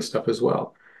geese and stuff as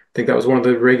well. I think that was one of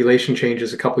the regulation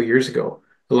changes a couple of years ago,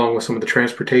 along with some of the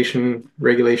transportation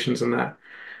regulations and that.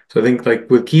 So I think like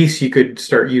with geese, you could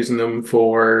start using them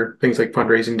for things like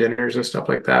fundraising dinners and stuff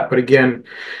like that. But again,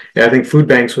 yeah, I think food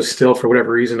banks was still for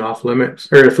whatever reason off limits,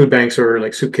 or food banks or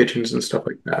like soup kitchens and stuff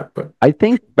like that. But I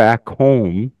think back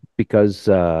home because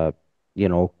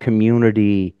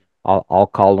community. I'll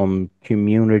call them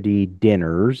community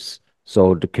dinners.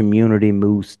 So the community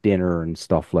moose dinner and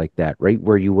stuff like that, right?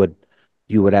 Where you would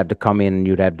have to come in and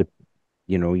you'd have to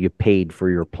you paid for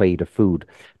your plate of food.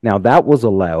 Now that was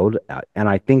allowed, and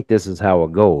I think this is how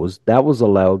it goes. That was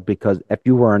allowed because if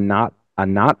you were not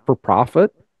for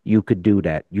profit, you could do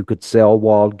that. You could sell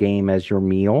wild game as your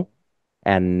meal,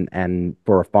 and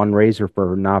for a fundraiser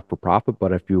for not for profit.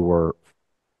 But if you were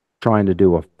trying to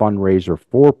do a fundraiser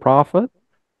for profit,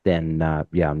 then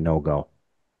yeah, no go.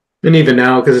 and even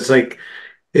now, because it's like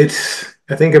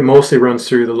I think it mostly runs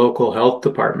through the local health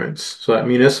departments, so at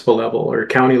municipal level or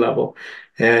county level.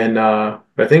 And I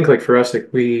think like for us, like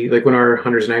we like when our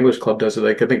Hunters and Anglers Club does it,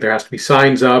 like I think there has to be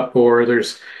signs up or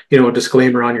there's a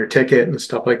disclaimer on your ticket and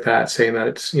stuff like that saying that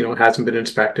it's hasn't been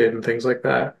inspected and things like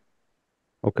that.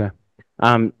 Okay.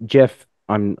 Jeff,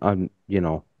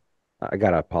 I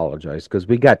gotta apologize because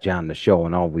we got you on the show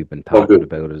and all we've been All talking good.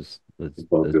 about is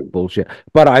All good. bullshit.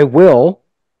 But I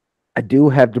do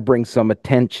have to bring some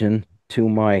attention to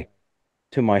my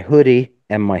hoodie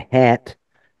and my hat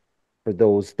for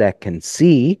those that can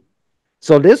see.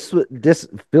 So this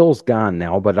Phil's gone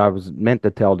now, but I was meant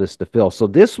to tell this to Phil. So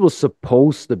this was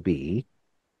supposed to be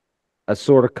a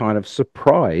sort of kind of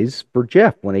surprise for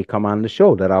Jeff when he come on the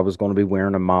show that I was going to be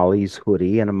wearing a Molly's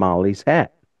hoodie and a Molly's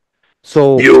hat.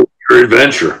 So Fuel your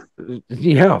adventure.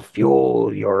 yeah,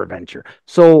 fuel your adventure.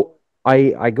 So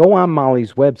I go on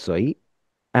Molly's website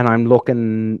and I'm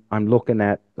looking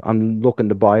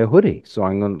to buy a hoodie. So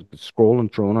I'm going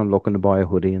scrolling through and I'm looking to buy a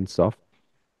hoodie and stuff.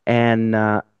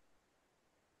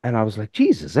 And I was like,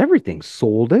 Jesus, everything's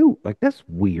sold out. Like that's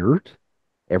weird.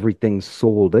 Everything's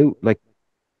sold out. Like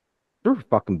they're a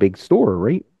fucking big store,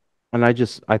 right? And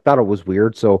I thought it was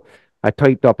weird. So I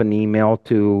typed up an email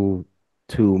to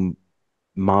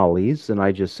Molly's and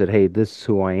I just said, hey, this is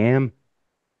who I am.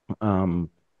 Um,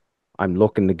 I'm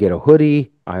looking to get a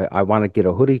hoodie. I want to get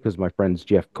a hoodie because my friend's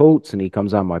Jeff Coates and he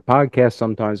comes on my podcast.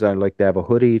 Sometimes I'd like to have a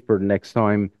hoodie for the next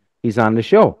time he's on the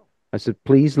show. I said,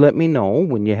 please let me know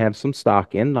when you have some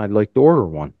stock in. I'd like to order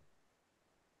one.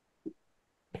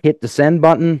 Hit the send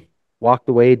button, walked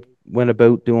away, went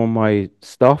about doing my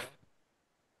stuff.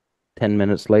 10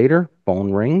 minutes later,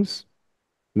 phone rings,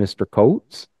 Mr.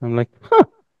 Coates. I'm like, huh.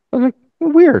 I was like,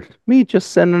 weird. Me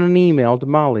just sending an email to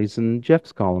Molly's and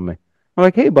Jeff's calling me. I'm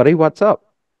like, hey, buddy, what's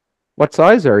up? What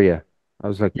size are you? I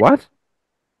was like, what?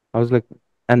 I was like,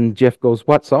 and Jeff goes,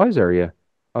 what size are you?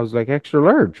 I was like, extra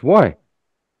large. Why?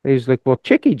 He's like, well,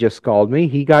 Chicky just called me.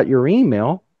 He got your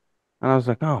email. And I was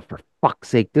like, oh, for fuck's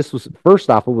sake. This was, first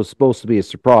off, it was supposed to be a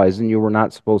surprise and you were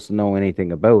not supposed to know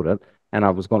anything about it. And I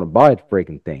was going to buy the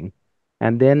freaking thing.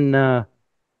 And then,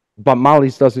 but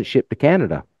Molly's doesn't ship to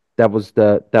Canada. That was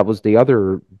the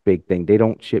other big thing. They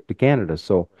don't ship to Canada.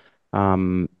 So,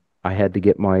 I had to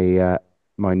get my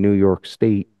New York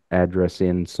State address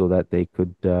in so that they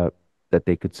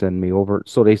could send me over.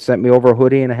 So they sent me over a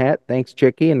hoodie and a hat. Thanks,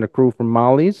 Chicky and the crew from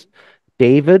Molly's.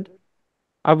 David,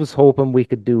 I was hoping we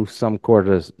could do some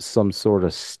sort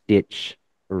of stitch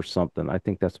or something. I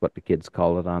think that's what the kids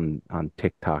call it on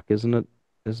TikTok, isn't it?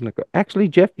 Isn't it? Actually,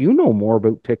 Jeff, you know more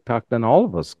about TikTok than all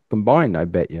of us combined, I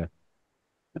bet you.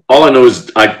 All I know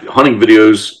is hunting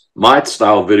videos. My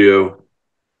style video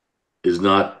is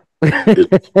not.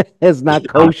 It's not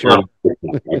kosher.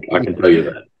 I can tell you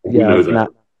that. You Yeah, know it's that. not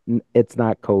it's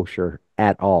not kosher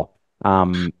at all.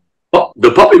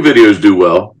 The puppy videos do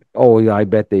well. Oh yeah, I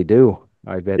bet they do.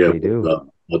 I bet Yeah, they do.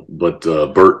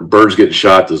 birds getting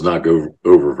shot does not go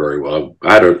over very well.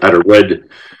 I had a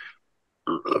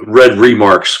red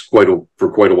remarks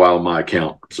for quite a while on my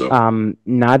account. So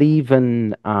Not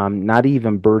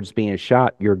even birds being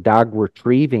shot. Your dog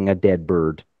retrieving a dead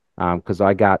bird. Because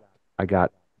I got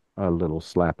a little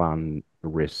slap on the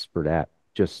wrist for that.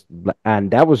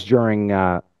 And that was during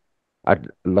a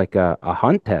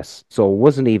hunt test. So it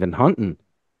wasn't even hunting.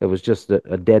 It was just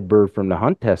a dead bird from the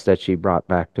hunt test that she brought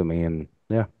back to me, and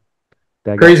yeah,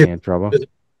 that got Crazy, me in trouble.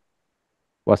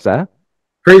 What's that?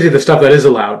 crazy the stuff that is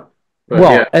allowed. But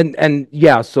Well, yeah, and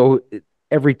yeah, so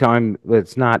every time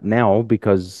it's not now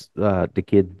because the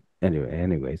kid anyway.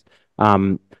 Anyways,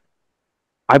 um,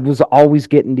 I was always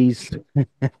getting these.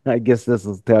 I guess this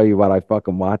will tell you what I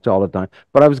fucking watch all the time.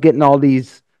 But I was getting all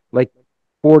these like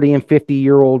 40 and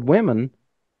 50-year-old women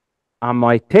on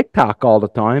my TikTok all the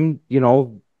time,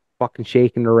 fucking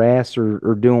shaking their ass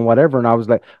or doing whatever. And I was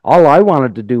like, all I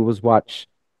wanted to do was watch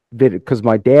video because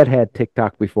my dad had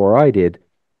TikTok before I did.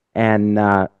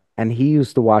 And he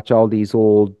used to watch all these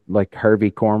old, like Harvey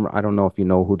Korman. I don't know if you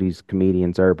know who these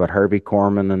comedians are, but Harvey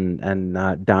Korman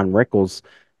and Don Rickles.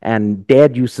 And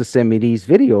Dad used to send me these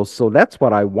videos, so that's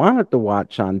what I wanted to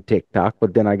watch on TikTok.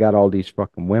 But then I got all these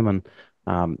fucking women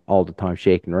all the time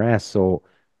shaking their ass. So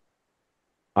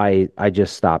I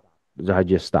just stopped. I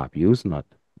just stopped using it,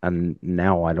 and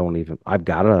now I don't even. I've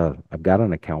got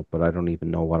an account, but I don't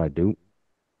even know what I do.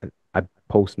 I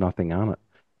post nothing on it.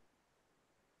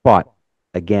 But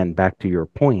again, back to your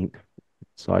point,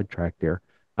 sidetrack there.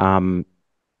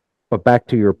 But back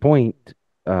to your point,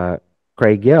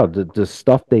 Craig, yeah, the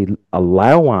stuff they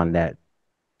allow on that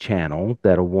channel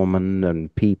that a woman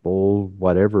and people,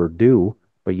 whatever, do,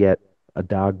 but yet a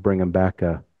dog bringing back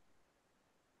a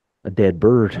dead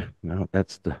bird,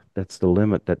 that's the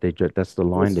limit that's the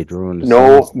line they drew in the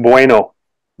No sand. bueno.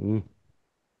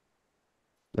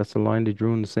 That's the line they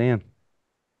drew in the sand.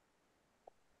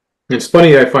 It's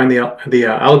funny, I find the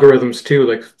algorithms too.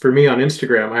 Like for me on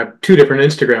Instagram, I have two different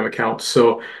Instagram accounts.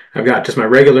 So I've got just my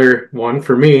regular one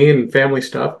for me and family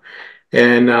stuff,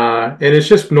 and it's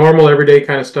just normal everyday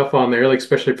kind of stuff on there, like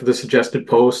especially for the suggested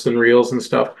posts and reels and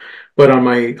stuff. But on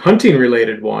my hunting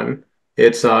related one,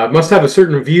 it's it must have a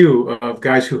certain view of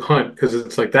guys who hunt, because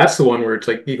it's like that's the one where it's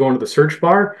like you go into the search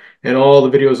bar and all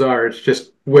the videos it's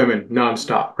just women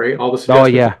nonstop, right? All the Oh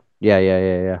suggested.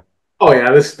 yeah. Oh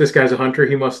yeah, this guy's a hunter.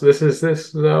 He must. This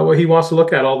is what he wants to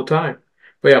look at all the time.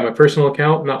 But yeah, my personal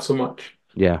account, not so much.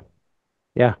 Yeah.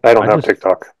 I don't have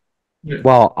TikTok.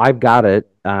 Well, I've got it.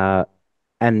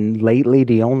 And lately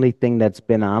the only thing that's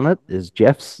been on it is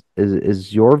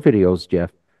is your videos,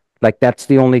 Jeff. Like that's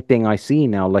the only thing I see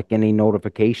now. Like any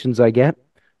notifications I get,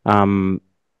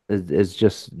 is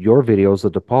just your videos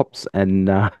of the pups and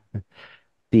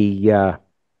the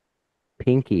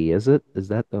Pinky. Is it? Is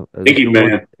that the Pinky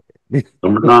man,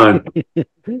 number 9.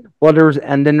 Well,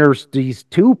 there's these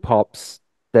two pups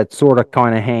that sort of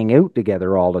kind of hang out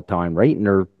together all the time, right? And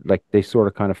they're like they sort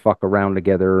of kind of fuck around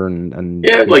together and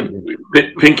Yeah, like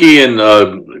Pinky and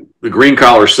the green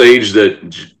collar sage that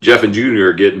Jeff and Junior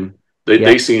are getting.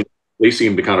 They seem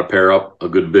to kind of pair up a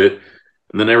good bit,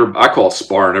 and then I call it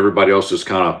sparring. Everybody else just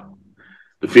kind of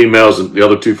the females and the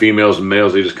other two females and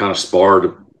males. They just kind of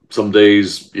spar. Some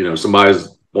days,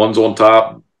 one's on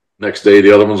top. Next day,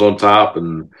 the other one's on top,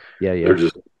 and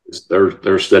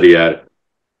they're steady at it.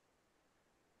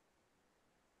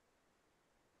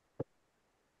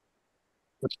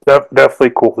 It's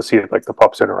definitely cool to see like the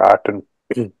pups interact and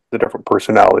the different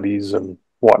personalities and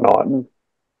whatnot.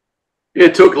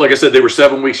 It took, like I said, they were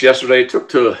 7 weeks yesterday. It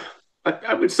took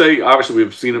I would say, obviously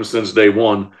we've seen them since day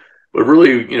one, but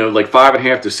really, like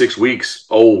 5.5 to 6 weeks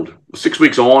old. 6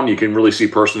 weeks on, you can really see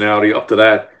personality. Up to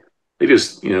that, they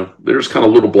just, they're just kind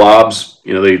of little blobs.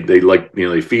 They like,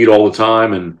 they feed all the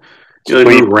time and they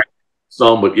move around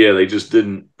some, but yeah, they just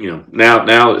didn't.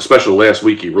 Now, especially last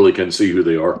week, you really can see who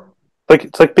they are.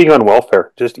 It's like being on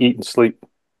welfare, just eat and sleep.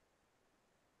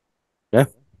 Yeah.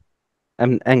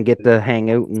 And get to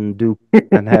hang out and do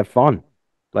and have fun.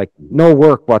 Like no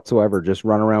work whatsoever. Just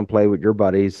run around, play with your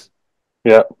buddies.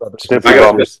 Yeah.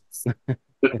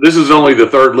 This is only the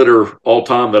third litter all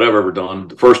time that I've ever done.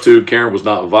 The first two Karen was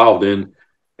not involved in.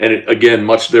 And again,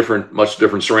 much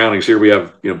different surroundings. Here we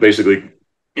have, basically,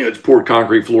 it's poured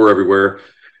concrete floor everywhere.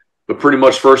 But pretty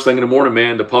much first thing in the morning,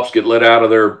 man, the pups get let out of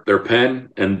their pen,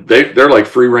 and they're like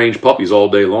free range puppies all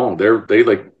day long. They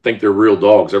like think they're real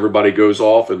dogs. Everybody goes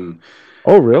off and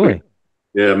oh really?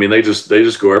 Yeah, I mean they just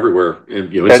go everywhere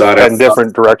and inside out in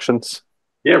different directions.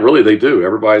 Yeah, really they do.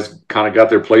 Everybody's kind of got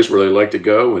their place where they like to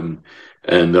go, and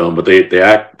but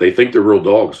they think they're real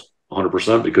dogs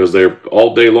 100% because they're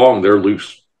all day long they're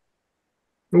loose.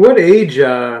 What age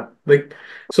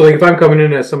So if I'm coming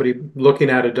in as somebody looking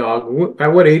at a dog,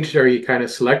 at what age are you kind of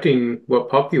selecting what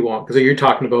pup you want? Because you're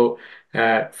talking about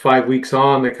at 5 weeks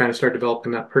on, they kind of start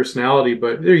developing that personality,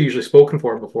 but they're usually spoken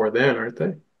for before then, aren't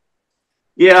they?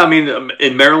 Yeah, I mean,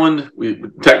 in Maryland, we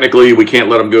can't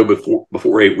let them go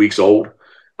before 8 weeks old.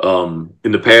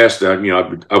 In the past, I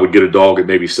would get a dog at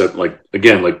maybe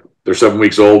they're 7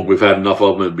 weeks old. We've had enough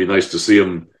of them. It'd be nice to see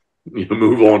them,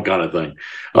 move on, kind of thing.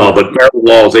 But Maryland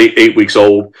law is 8 weeks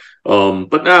old.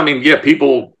 But now, I mean, yeah,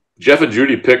 Jeff and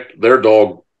Judy picked their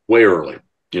dog way early,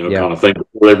 kind of thing.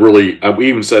 They really, we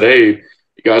even said, hey,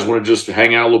 you guys want to just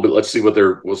hang out a little bit? Let's see what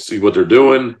they're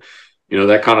doing,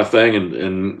 that kind of thing.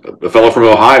 And a fellow from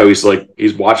Ohio, he's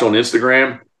watching on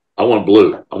Instagram. I want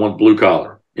blue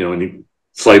collar, and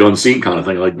sight unseen kind of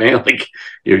thing. Like, man, like,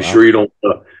 you're Wow. sure you don't,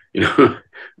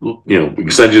 we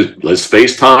can send you, let's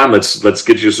FaceTime. Let's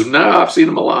get you some. No, I've seen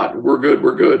them a lot. We're good.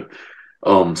 We're good.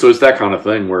 So it's that kind of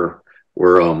thing where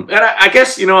and I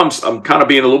guess, I'm kind of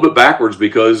being a little bit backwards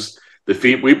because we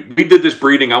did this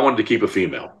breeding. I wanted to keep a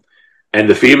female, and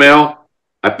the female,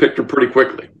 I picked her pretty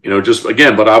quickly, just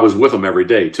again, but I was with them every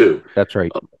day too. That's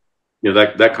right.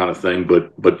 That kind of thing.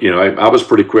 But I was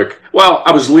pretty quick. Well,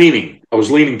 I was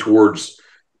leaning towards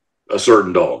a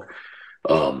certain dog.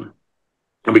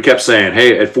 And we kept saying,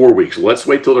 hey, at 4 weeks, let's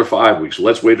wait till they're 5 weeks.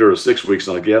 Let's wait till they're 6 weeks.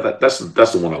 And like, yeah, that's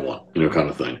the one I want, kind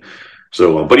of thing.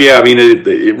 So, but yeah, I mean,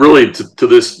 it really to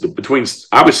this between,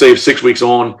 I would say 6 weeks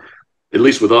on, at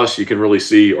least with us, you can really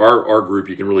see our group.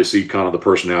 You can really see kind of the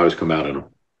personalities come out in them.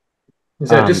 Is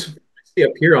that just see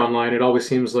up here online? It always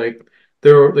seems like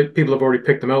people have already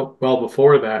picked them out well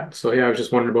before that. So yeah, I was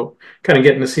just wondering about kind of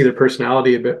getting to see their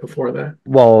personality a bit before that.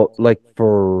 Well,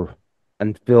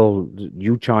 and Phil,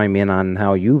 you chime in on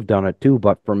how you've done it too,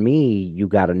 but for me, you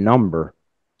got a number.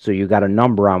 So you got a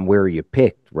number on where you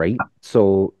picked, right?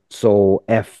 So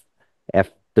if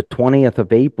the 20th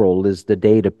of April is the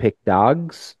day to pick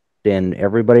dogs, then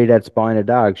everybody that's buying a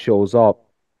dog shows up,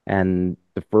 and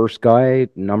the first guy,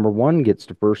 number one, gets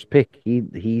the first pick. He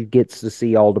gets to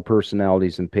see all the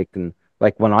personalities and picking.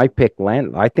 Like when I picked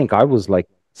Land, I think I was like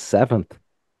 7th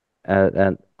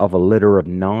of a litter of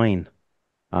 9.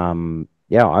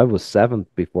 Yeah, I was 7th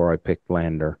before I picked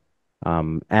Lander.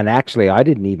 And actually, I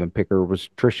didn't even pick her. It was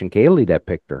Trish and Kaylee that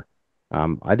picked her.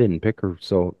 I didn't pick her.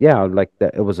 So yeah, like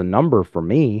that, it was a number for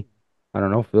me. I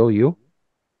don't know, Phil, you?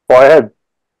 Well, I had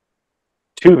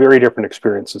 2 very different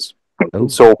experiences.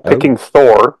 So picking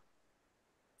Thor,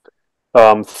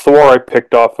 I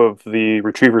picked off of the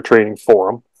retriever training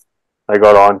forum. I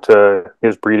got onto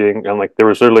his breeding, and like there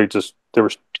was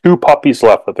 2 puppies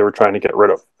left that they were trying to get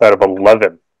rid of out of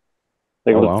 11.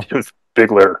 It was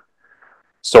big litter.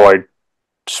 So I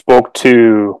spoke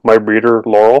to my breeder,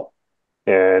 Laurel,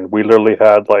 and we literally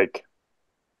had I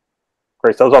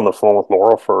was on the phone with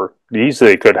Laurel for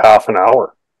easily a good half an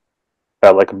hour.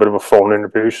 Had like a bit of a phone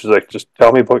interview. She's like, just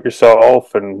tell me about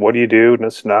yourself and what do you do and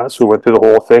this and that. So we went through the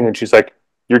whole thing, and she's like,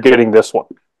 you're getting this one.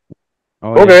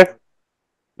 Oh, okay.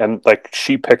 Yeah. And like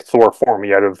she picked Thor for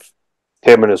me out of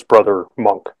him and his brother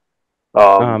Monk.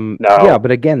 Yeah,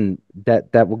 but again,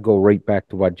 that will go right back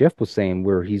to what Jeff was saying,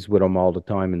 where he's with him all the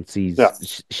time and sees. Yeah.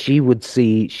 She would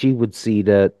see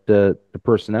the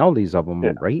personalities of them,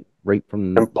 yeah. right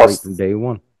from day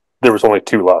one. There was only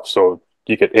 2 left, so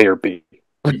you get A or B.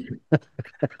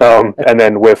 And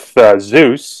then with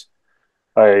Zeus,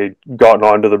 I gotten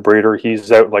onto the breeder.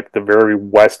 He's out like the very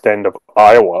west end of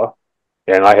Iowa,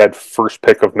 and I had first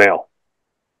pick of male.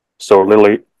 So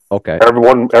literally. Okay.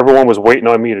 Everyone was waiting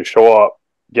on me to show up,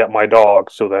 get my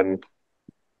dog, so then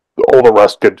all the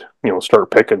rest could, start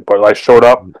picking. But I showed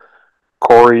up.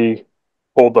 Corey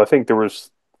pulled, I think there was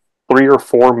 3 or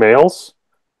 4 males.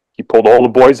 He pulled all the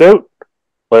boys out,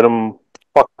 let them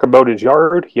fuck about his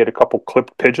yard. He had a couple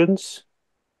clipped pigeons,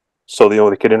 so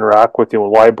they could interact with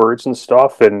live birds and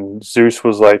stuff. And Zeus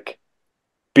was like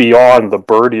beyond the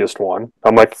birdiest one.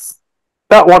 I'm like,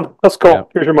 that one, let's go. Yeah.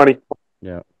 Here's your money.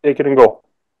 Yeah, take it and go.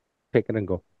 Pick it and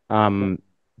go.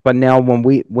 But now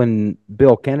when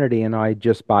Bill Kennedy and I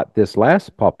just bought this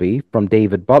last puppy from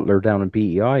David Butler down in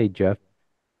PEI, Jeff,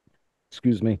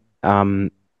 excuse me,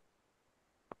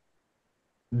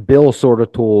 Bill sort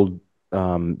of told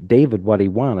David what he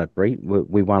wanted, right?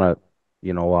 We want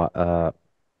to,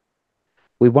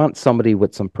 we want somebody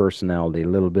with some personality, a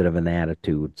little bit of an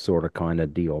attitude, sort of kind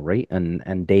of deal, right?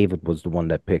 And David was the one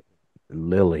that picked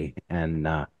Lily, and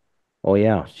oh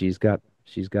yeah, she's got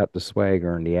the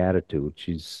swagger and the attitude.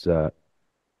 She's I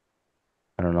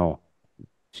don't know.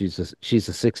 She's a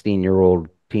 16-year-old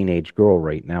teenage girl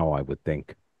right now, I would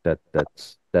think.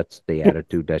 That's the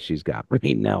attitude that she's got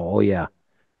right now. Oh yeah.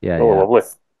 Yeah. Oh, yeah. Lovely.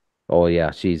 Oh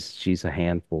yeah, she's a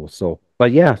handful. So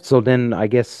but yeah, so then I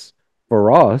guess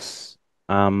for us,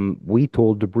 we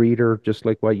told the breeder just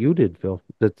like what you did, Phil,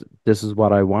 that this is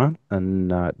what I want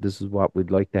and this is what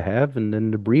we'd like to have, and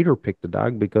then the breeder picked the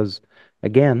dog because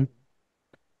again,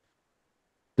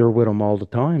 they're with them all the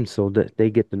time, so that they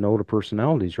get to know the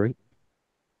personalities, right?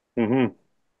 Mm-hmm.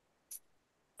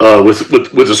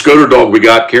 With the Scoter dog we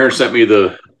got, Karen sent me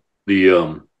the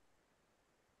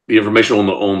information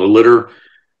on the litter,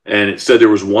 and it said there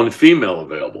was 1 female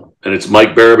available, and it's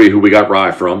Mike Barabee, who we got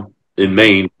Rye from in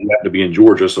Maine. He happened to be in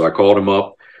Georgia, so I called him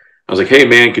up. I was like, "Hey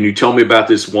man, can you tell me about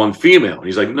this 1 female?" And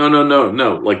he's like,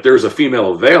 "No. Like there's a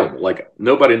female available. Like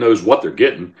nobody knows what they're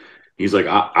getting." He's like,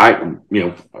 "I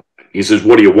he says,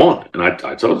 what do you want?" And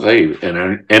I told him, "Hey,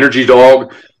 an energy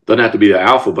dog. doesn't have to be the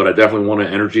alpha, but I definitely want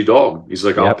an energy dog. He's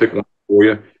like, I'll Yep. pick one for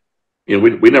you. You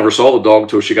know, we never saw the dog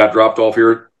until she got dropped off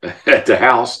here at the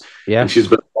house, Yeah. and she's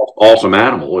been an awesome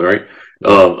animal, right?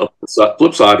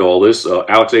 Flip side to all this,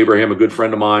 Alex Abraham, a good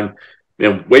friend of mine,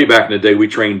 and way back in the day, we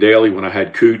trained daily when I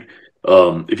had Coot.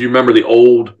 If you remember the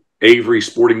old Avery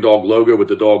Sporting Dog logo with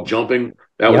the dog jumping,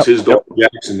 that was his dog,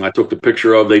 Jackson. I took the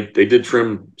picture of. They did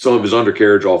trim some of his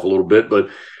undercarriage off a little bit, but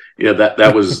yeah,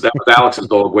 that was Alex's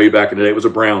dog way back in the day. It was a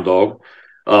brown dog,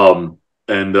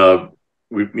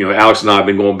 we, you know, Alex and I have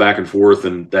been going back and forth,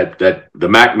 and that the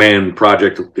Mac Man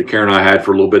project that Karen and I had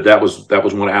for a little bit, that was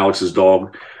one of Alex's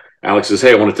dog. Alex says,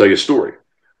 "Hey, I want to tell you a story.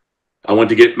 I went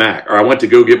to get Mac, or I went to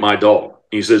go get my dog."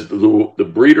 He says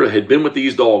the breeder had been with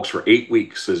these dogs for 8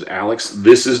 weeks. Says, "Alex,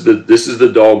 this is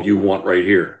the dog you want right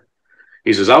here."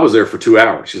 He says, "I was there for 2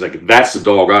 hours." She's like, "That's the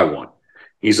dog I want."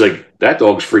 He's like, "That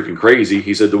dog's freaking crazy."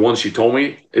 He said, "The one she told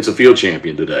me, it's a field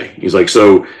champion today." He's like,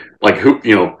 "So, like, who,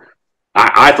 you know,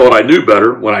 I thought I knew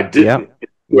better when I didn't.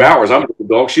 2 hours, I'm with the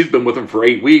dog. She's been with him for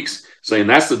 8 weeks, saying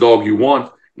that's the dog you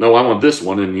want. No, I want this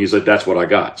one." And he's like, "That's what I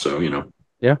got." So, you know,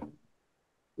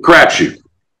 crapshoot.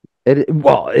 It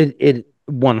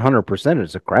 100%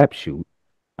 is a crapshoot.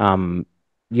 You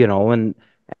know, and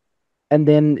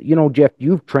then, you know, Jeff,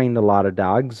 you've trained a lot of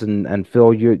dogs, and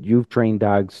Phil, you've trained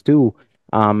dogs too.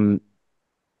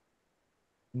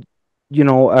 You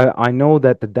know, I know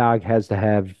that the dog has to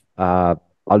have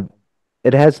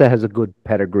it has to has a good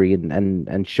pedigree,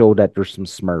 and show that there's some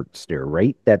smarts there,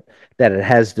 right? That it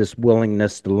has this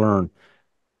willingness to learn.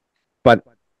 But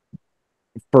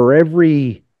for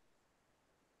every,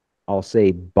 I'll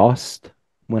say, bust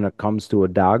when it comes to a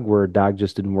dog where a dog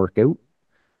just didn't work out,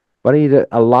 but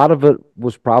a lot of it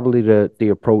was probably the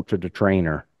approach of the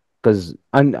trainer. Because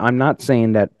I'm not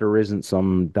saying that there isn't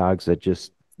some dogs that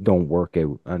just don't work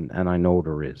out, and I know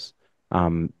there is.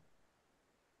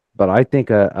 But I think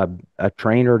a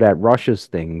trainer that rushes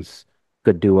things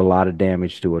could do a lot of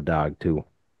damage to a dog too.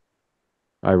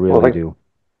 I really do.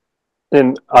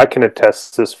 And I can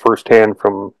attest this firsthand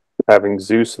from having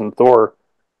Zeus and Thor.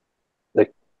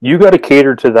 Like, you got to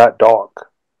cater to that dog.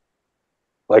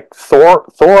 Like Thor,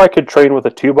 I could train with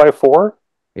a 2x4,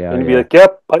 and be like,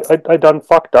 "Yep, I done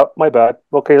fucked up. My bad.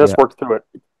 Okay, let's work through it."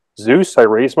 Zeus, I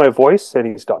raise my voice, and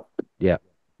he's done. Yeah.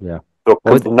 So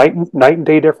night and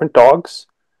day different dogs.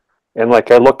 And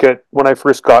like, I look at when I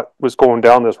first was going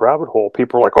down this rabbit hole,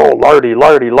 people were like, "Oh, Lardy."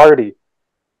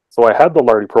 So I had the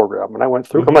Lardy program, and I went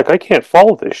through. I'm like, I can't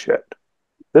follow this shit.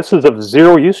 This is of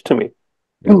zero use to me.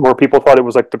 Where people thought it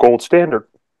was like the gold standard.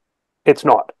 It's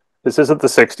not. This isn't the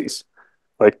 60s.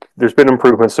 Like, there's been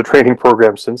improvements to training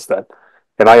programs since then.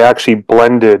 And I actually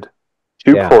blended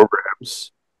two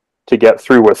programs to get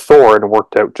through with Thor, and it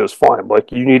worked out just fine.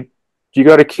 Like, you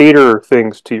got to cater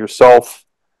things to yourself,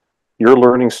 your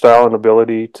learning style and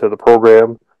ability, to the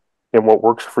program, and what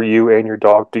works for you and your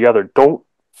dog together. Don't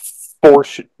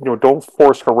force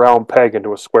a round peg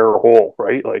into a square hole,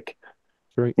 right? Like,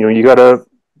 you know, you gotta.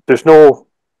 It's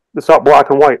not black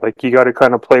and white. Like, you got to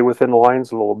kind of play within the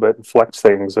lines a little bit and flex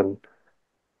things,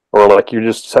 or like you're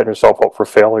just setting yourself up for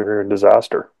failure and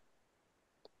disaster.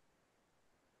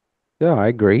 Yeah, I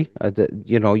agree.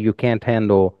 You know, you can't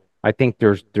handle. I think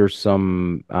there's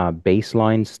some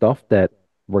baseline stuff that,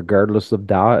 regardless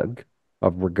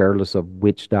of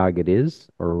which dog it is,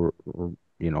 or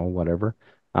you know, whatever.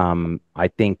 I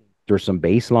think there's some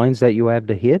baselines that you have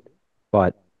to hit,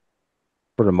 but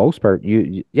for the most part,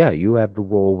 you have to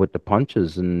roll with the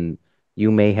punches, and you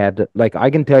may have to, like, I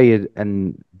can tell you,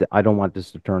 and I don't want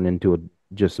this to turn into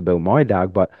just about my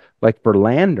dog, but like for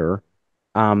Lander,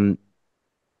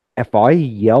 if I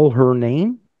yell her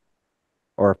name,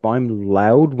 or if I'm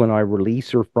loud when I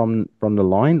release her from the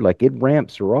line, like, it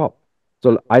ramps her up.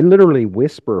 So I literally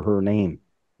whisper her name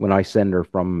when I send her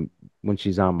when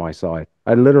she's on my side.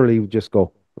 I literally just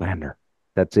go, "Lander."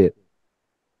 That's it.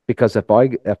 Because if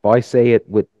I say it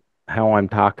with how I'm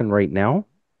talking right now,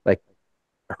 like,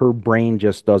 her brain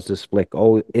just does this flick.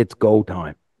 Oh, it's go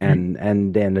time.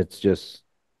 And then it's just,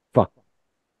 fuck.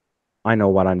 I know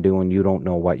what I'm doing. You don't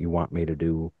know what you want me to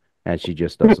do. And she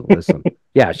just doesn't listen.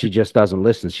 Yeah, she just doesn't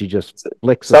listen. She just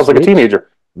flicks a Sounds like a switch.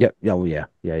 teenager. Yeah. Oh, yeah.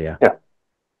 Yeah.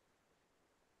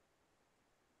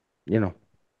 You know,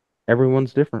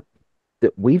 everyone's different.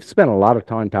 We've spent a lot of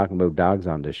time talking about dogs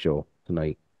on this show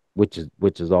tonight, which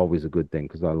is always a good thing,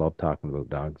 because I love talking about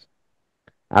dogs.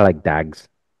 I like dogs.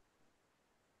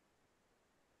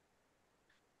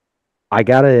 I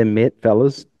gotta admit,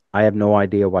 fellas, I have no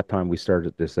idea what time we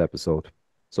started this episode,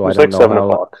 so I don't know 7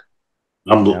 o'clock.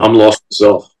 I'm lost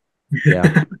myself.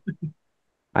 Yeah.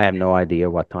 I have no idea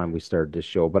what time we started this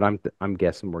show, but I'm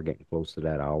guessing we're getting close to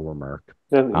that hour mark.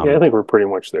 Yeah, I think we're pretty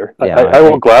much there. Yeah, I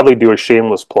will gladly do a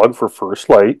shameless plug for First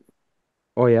Light.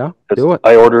 Oh yeah, do it.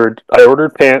 I ordered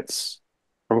pants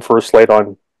from First Light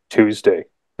on Tuesday.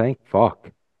 Thank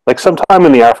fuck. Like sometime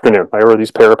in the afternoon, I ordered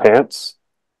these pair of pants.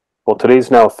 Well, today's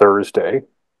now Thursday.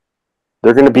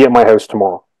 They're going to be at my house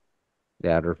tomorrow.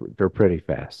 Yeah, they're pretty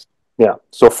fast. Yeah.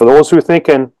 So for those who are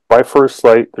thinking, by First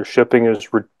Light, their shipping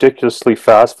is ridiculously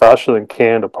fast, faster than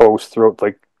Canada Post throughout,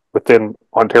 like, within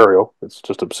Ontario. It's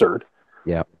just absurd.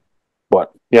 Yeah.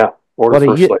 But yeah, order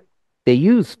First Light. They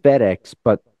use FedEx,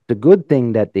 but the good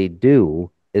thing that they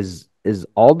do is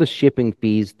all the shipping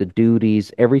fees, the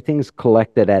duties, everything's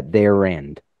collected at their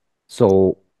end.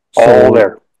 So all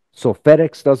there. So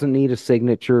FedEx doesn't need a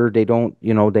signature. They don't,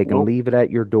 they can leave it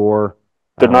at your door.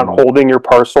 They're not holding your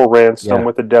parcel ransom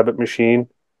with a debit machine.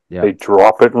 Yeah. They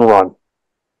drop it and run.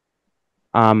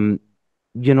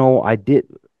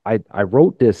 I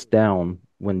wrote this down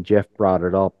when Jeff brought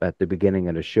it up at the beginning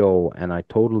of the show, and I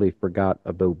totally forgot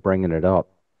about bringing it up.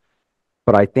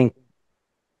 But I think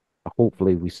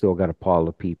hopefully we still got a pile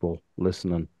of people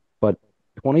listening. But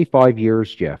 25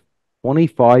 years, Jeff,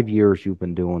 25 years you've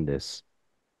been doing this.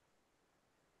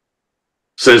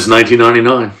 Since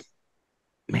 1999.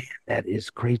 Man, that is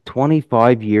great.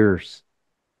 25 years.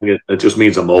 It just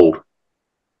means I'm old.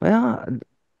 Well,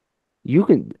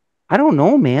 I don't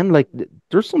know, man. Like,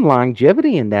 there's some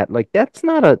longevity in that. Like, that's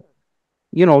not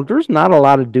there's not a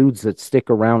lot of dudes that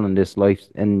stick around in this life,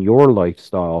 in your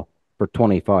lifestyle, for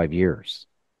 25 years,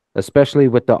 especially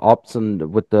with the ups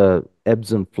and with the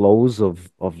ebbs and flows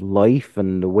of life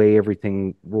and the way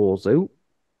everything rolls out.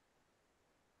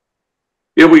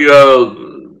 Yeah, we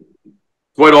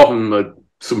quite often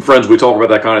some friends, we talk about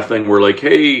that kind of thing. We're like,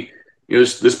 hey,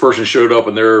 this person showed up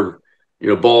and they're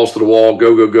balls to the wall,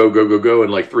 go go go go go go,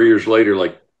 and like 3 years later,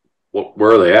 like,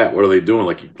 where are they at? What are they doing?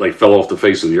 Like fell off the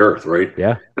face of the earth, right?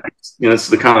 Yeah. It's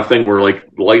the kind of thing where, like,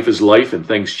 life is life and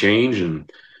things change,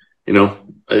 and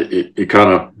it kind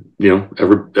of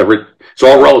it's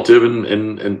all relative,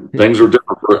 and things are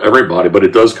different for everybody, but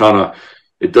it does kind of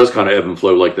ebb and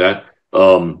flow like that.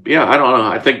 Yeah, I don't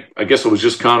know. I guess it was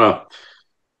just kind of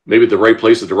maybe at the right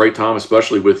place at the right time,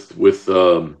 especially with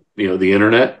the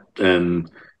internet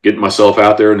and getting myself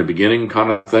out there in the beginning,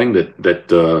 kind of thing.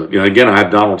 That again, I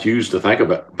have Donald Hughes to thank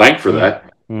for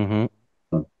that. Mm-hmm.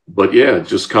 But yeah, it's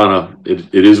just kind of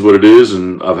it is what it is,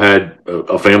 and I've had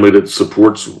a family that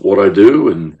supports what I do,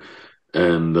 and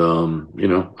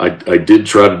I did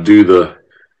try to do the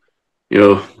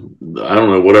I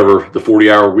don't know, whatever, the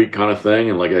 40-hour week kind of thing,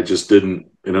 and like I just didn't,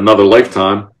 in another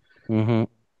lifetime. Mm-hmm.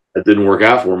 It didn't work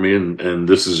out for me, and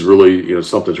this is really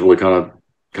something that's really kind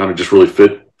of just really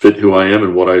fit who I am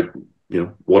and what I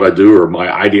do, or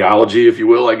my ideology, if you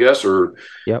will, I guess. Or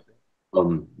yep.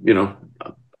 I'm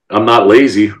not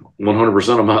lazy,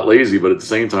 100%. I'm not lazy, but at the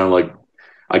same time, like,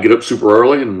 I get up super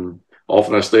early, and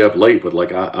often I stay up late. But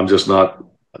like I'm just not.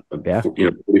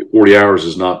 40 hours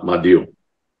is not my deal.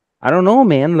 I don't know,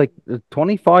 man. Like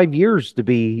 25 years to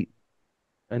be,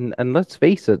 and let's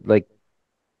face it, like.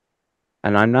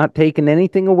 And I'm not taking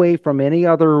anything away from any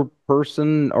other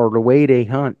person or the way they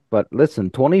hunt, but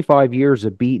listen, 25 years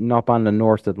of beating up on the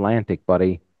North Atlantic,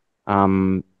 buddy.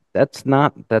 That's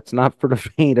not for the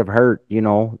faint of heart,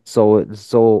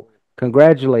 So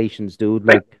congratulations, dude.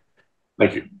 Like,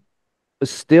 thank you.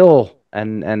 Still,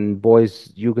 and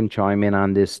boys, you can chime in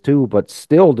on this too, but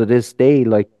still to this day,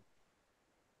 like,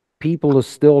 people will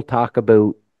still talk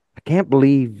about, I can't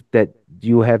believe that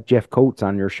you have Jeff Coates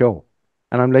on your show.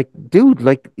 And I'm like, dude,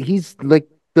 like, he's like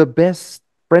the best,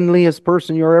 friendliest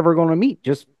person you're ever going to meet.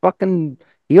 Just fucking,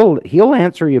 he'll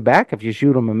answer you back if you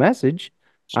shoot him a message.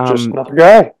 Just another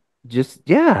guy.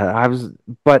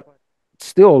 But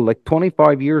still, like,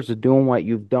 25 years of doing what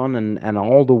you've done, and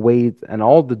all the ways and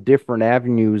all the different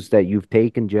avenues that you've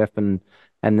taken, Jeff, and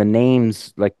the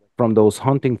names, like, from those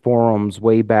hunting forums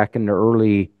way back in the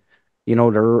early,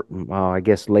 I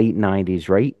guess late 90s,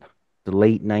 right? The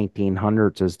late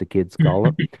 1900s, as the kids call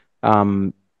it.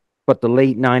 But the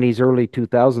late 90s, early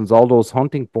 2000s, all those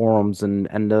hunting forums and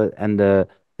the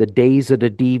days of the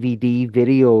DVD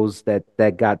videos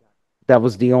that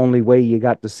was the only way you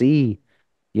got to see,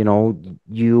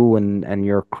 you and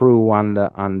your crew on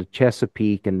the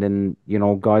Chesapeake, and then,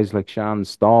 guys like Sean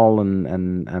Stahl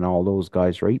and all those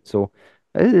guys, right? So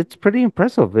it's pretty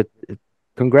impressive.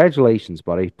 Congratulations,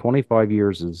 buddy. 25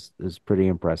 years is pretty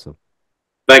impressive.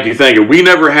 Thank you. We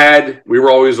were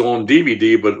always on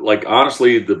DVD, but like,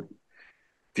 honestly, the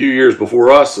few years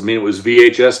before us, I mean, it was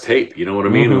VHS tape, you know what I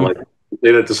mean? Mm-hmm. And like,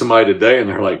 say that to somebody today and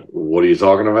they're like, what are you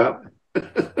talking about?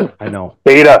 I know.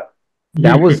 Beta.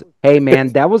 That was, hey man,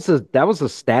 that was a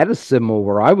status symbol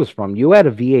where I was from. You had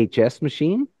a VHS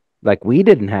machine, like we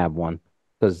didn't have one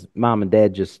because mom and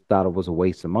dad just thought it was a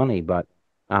waste of money. But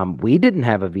we didn't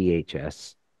have a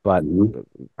VHS, but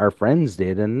our friends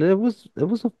did, and it was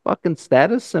a fucking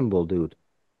status symbol, dude.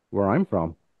 Where I'm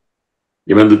from.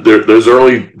 You mean those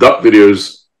early duck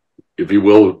videos, if you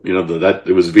will, that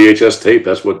it was VHS tape.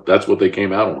 That's what they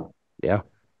came out on. Yeah.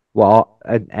 Well,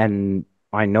 and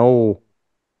I know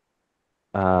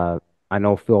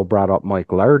Phil brought up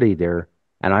Mike Lardy there,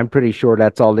 and I'm pretty sure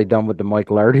that's all they done with the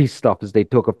Mike Lardy stuff is they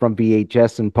took it from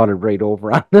VHS and put it right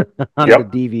over on the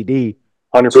DVD.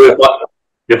 100%. So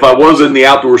if I was in the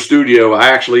outdoor studio, I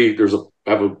have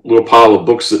a little pile of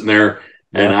books sitting there,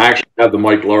 and I actually have the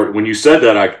Mike Lardy. When you said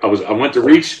that, I went to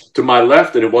reach to my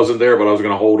left and it wasn't there, but I was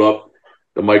going to hold up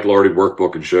the Mike Lardy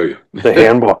workbook and show you the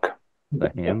handbook. The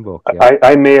handbook. Yeah.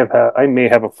 I may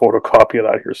have a photocopy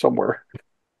of that here somewhere.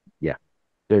 Yeah,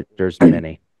 there's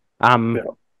many.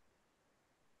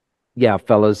 Yeah,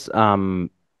 fellas.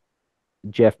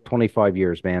 Jeff, 25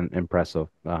 years, man, impressive.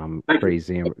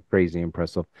 Crazy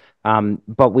impressive.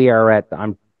 But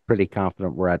I'm pretty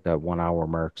confident we're at the 1 hour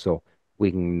mark, so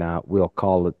we can we'll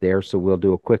call it there. So we'll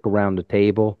do a quick around the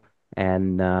table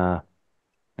and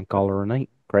call her a night.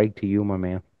 Craig, to you, my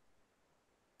man.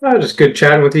 Just good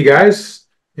chatting with you guys.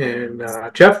 And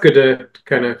Jeff, good to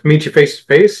kind of meet you face to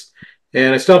face.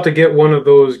 And I still have to get one of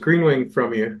those green wing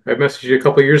from you. I messaged you a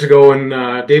couple of years ago when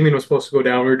Damien was supposed to go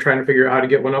down. We were trying to figure out how to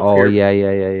get one up here. Oh,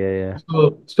 yeah.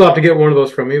 Still have to get one of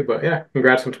those from you. But yeah,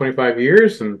 congrats on 25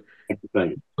 years. And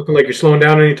Thank you. looking like you're slowing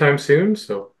down anytime soon.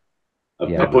 So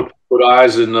I put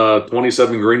eyes in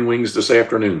 27 green wings this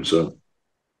afternoon. So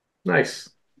nice.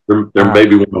 They're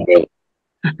maybe one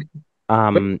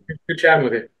of Good chatting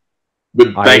with you.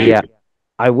 Good, thank you.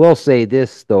 I will say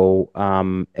this though,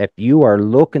 if you are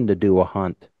looking to do a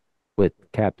hunt with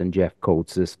Captain Jeff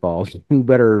Coates this fall, you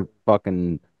better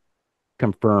fucking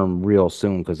confirm real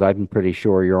soon because I'm pretty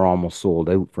sure you're almost sold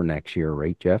out for next year,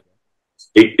 right, Jeff?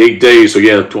 8 days. So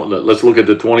yeah, let's look at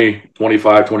the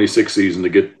 25, 26 season to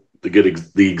get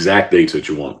the exact dates that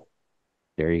you want.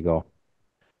 There you go,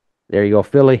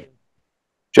 Philly.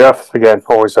 Jeff, again,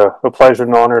 always a pleasure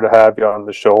and honor to have you on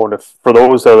the show. And if for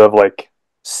those that have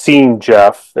seen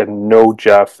Jeff and know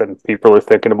Jeff and people are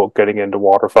thinking about getting into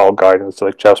waterfowl guidance,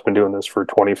 like Jeff's been doing this for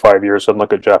 25 years, and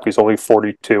look at Jeff, he's only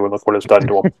 42 and look what it's done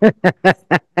to him.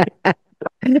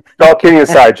 All kidding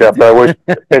aside, Jeff, I wish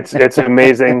it's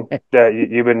amazing that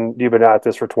you've been at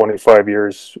this for 25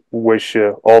 years. Wish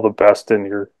you all the best in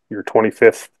your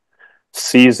 25th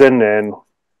season, and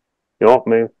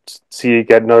maybe see you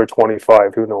get another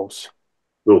 25. Who knows?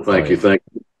 Well, thank you.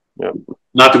 Yeah.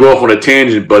 Not to go off on a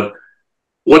tangent, but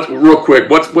what's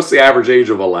the average age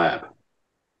of a lab?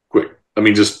 Quick, I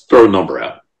mean, just throw a number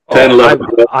out. 10, 11.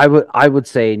 I would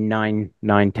say 9,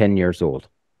 10 years old.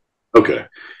 Okay.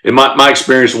 In my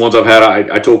experience, the ones I've had,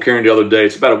 I told Karen the other day,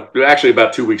 it's about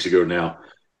 2 weeks ago now.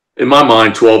 In my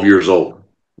mind, 12 years old,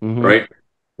 right?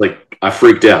 Like I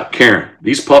freaked out. Karen,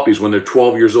 these puppies, when they're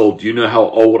 12 years old, do you know how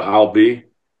old I'll be?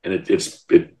 And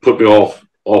it put me off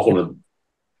on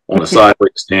a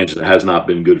sideways tangent that has not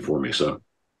been good for me. So,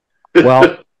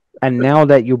 well, and now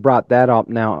that you brought that up,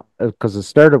 now because it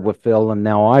started with Phil, and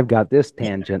now I've got this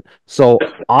tangent. So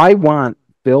I want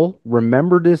Phil,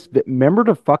 remember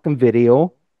the fucking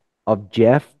video of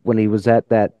Jeff when he was at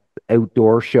that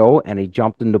outdoor show and he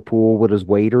jumped in the pool with his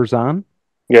waders on?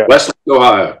 Yeah.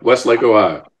 Westlake,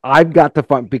 Ohio. I've got to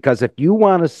find, because if you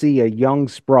want to see a young,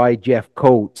 spry Jeff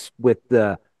Coates with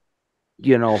the,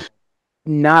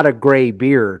 not a gray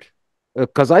beard,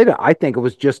 because I think it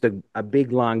was just a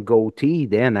big long goatee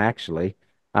then, actually.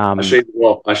 I shaved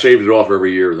it off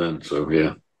every year then, so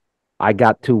yeah. I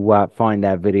got to find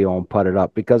that video and put it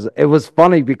up because it was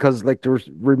funny because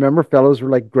remember fellows were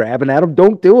like grabbing at him.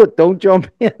 Don't do it. Don't jump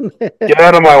in. Get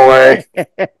out of my way.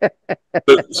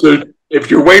 So if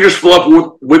your waders fill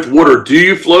up with water, do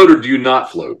you float or do you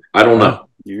not float? I don't know.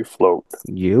 You float.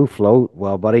 You float.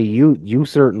 Well, buddy, you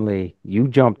certainly, you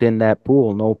jumped in that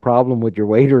pool. No problem with your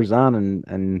waders on.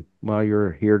 And well,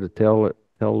 you're here to tell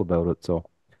about it. So,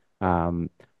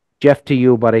 Jeff, to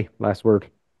you, buddy, last word.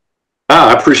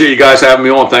 I appreciate you guys having me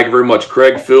on. Thank you very much.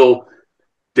 Craig, Phil,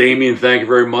 Damien, thank you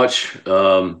very much.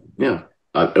 A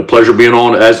pleasure being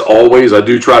on as always. I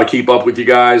do try to keep up with you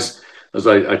guys. As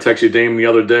I texted Damien the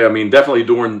other day, I mean, definitely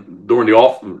during the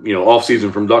off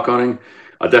season from duck hunting,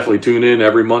 I definitely tune in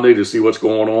every Monday to see what's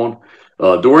going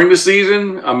on. During the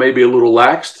season, I may be a little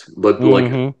laxed, but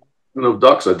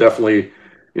ducks, I definitely,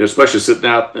 especially sitting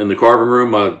out in the carving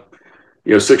room,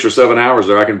 6 or 7 hours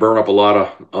there, I can burn up a lot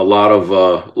of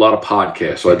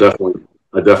podcasts. So I definitely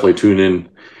I definitely tune in.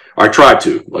 I try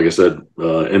to, like I said,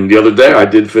 and the other day I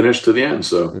did finish to the end.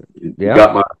 So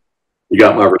you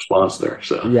got my response there.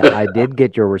 So Yeah, I did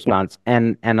get your response,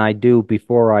 and I do,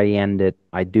 before I end it,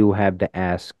 I do have to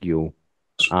ask you,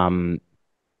 um,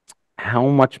 how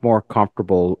much more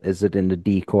comfortable is it in the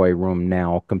decoy room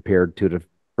now compared to the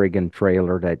friggin'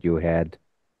 trailer that you had?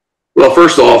 Well,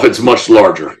 first off, it's much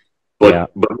larger, Yeah,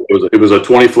 but it was a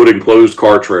 20-foot enclosed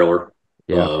car trailer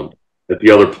yeah. at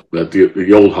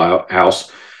the old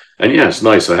house, and yeah, it's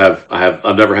nice.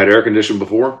 I've never had air conditioning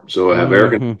before, so I have air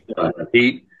Hmm. conditioning. I have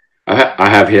heat. I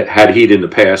have had heat in the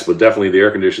past, but definitely the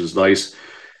air conditioning is nice,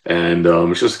 and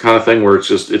it's just the kind of thing where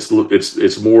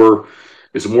it's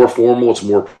more formal, it's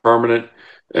more permanent,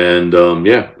 and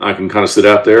yeah, I can kind of sit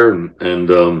out there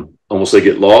and almost say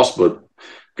get lost, but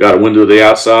got a window to the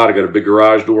outside. I got a big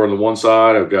garage door on the one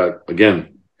side. I've got,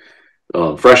 again,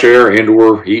 fresh air and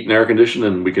or heat and air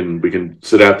conditioning, and we can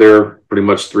sit out there pretty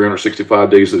much 365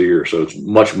 days of the year. So it's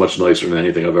much nicer than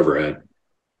anything I've ever had.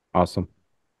 Awesome.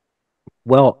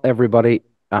 Well, everybody,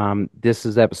 this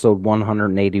is episode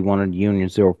 181 of the Union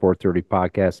 0430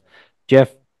 podcast.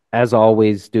 Jeff, as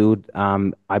always, dude,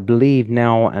 I believe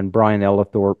now, and Brian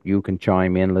Ellithorpe, you can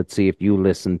chime in. Let's see if you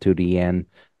listen to the end.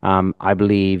 I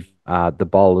believe the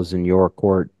ball is in your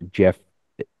court. Jeff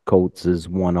Coates is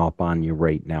one up on you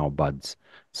right now, buds.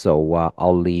 So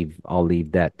I'll leave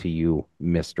that to you,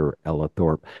 Mr.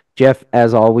 Ellithorpe. Jeff,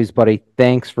 as always, buddy,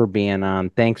 thanks for being on.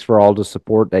 Thanks for all the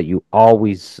support that you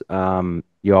always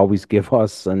give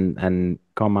us and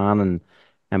come on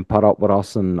and put up with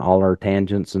us and all our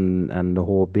tangents and the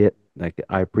whole bit. Like,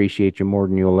 I appreciate you more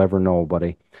than you'll ever know,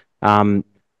 buddy.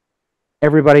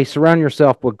 Everybody, surround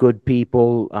yourself with good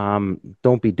people.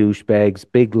 Don't be douchebags.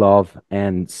 Big love,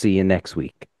 and see you next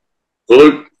week.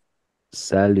 Salute.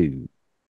 Salut.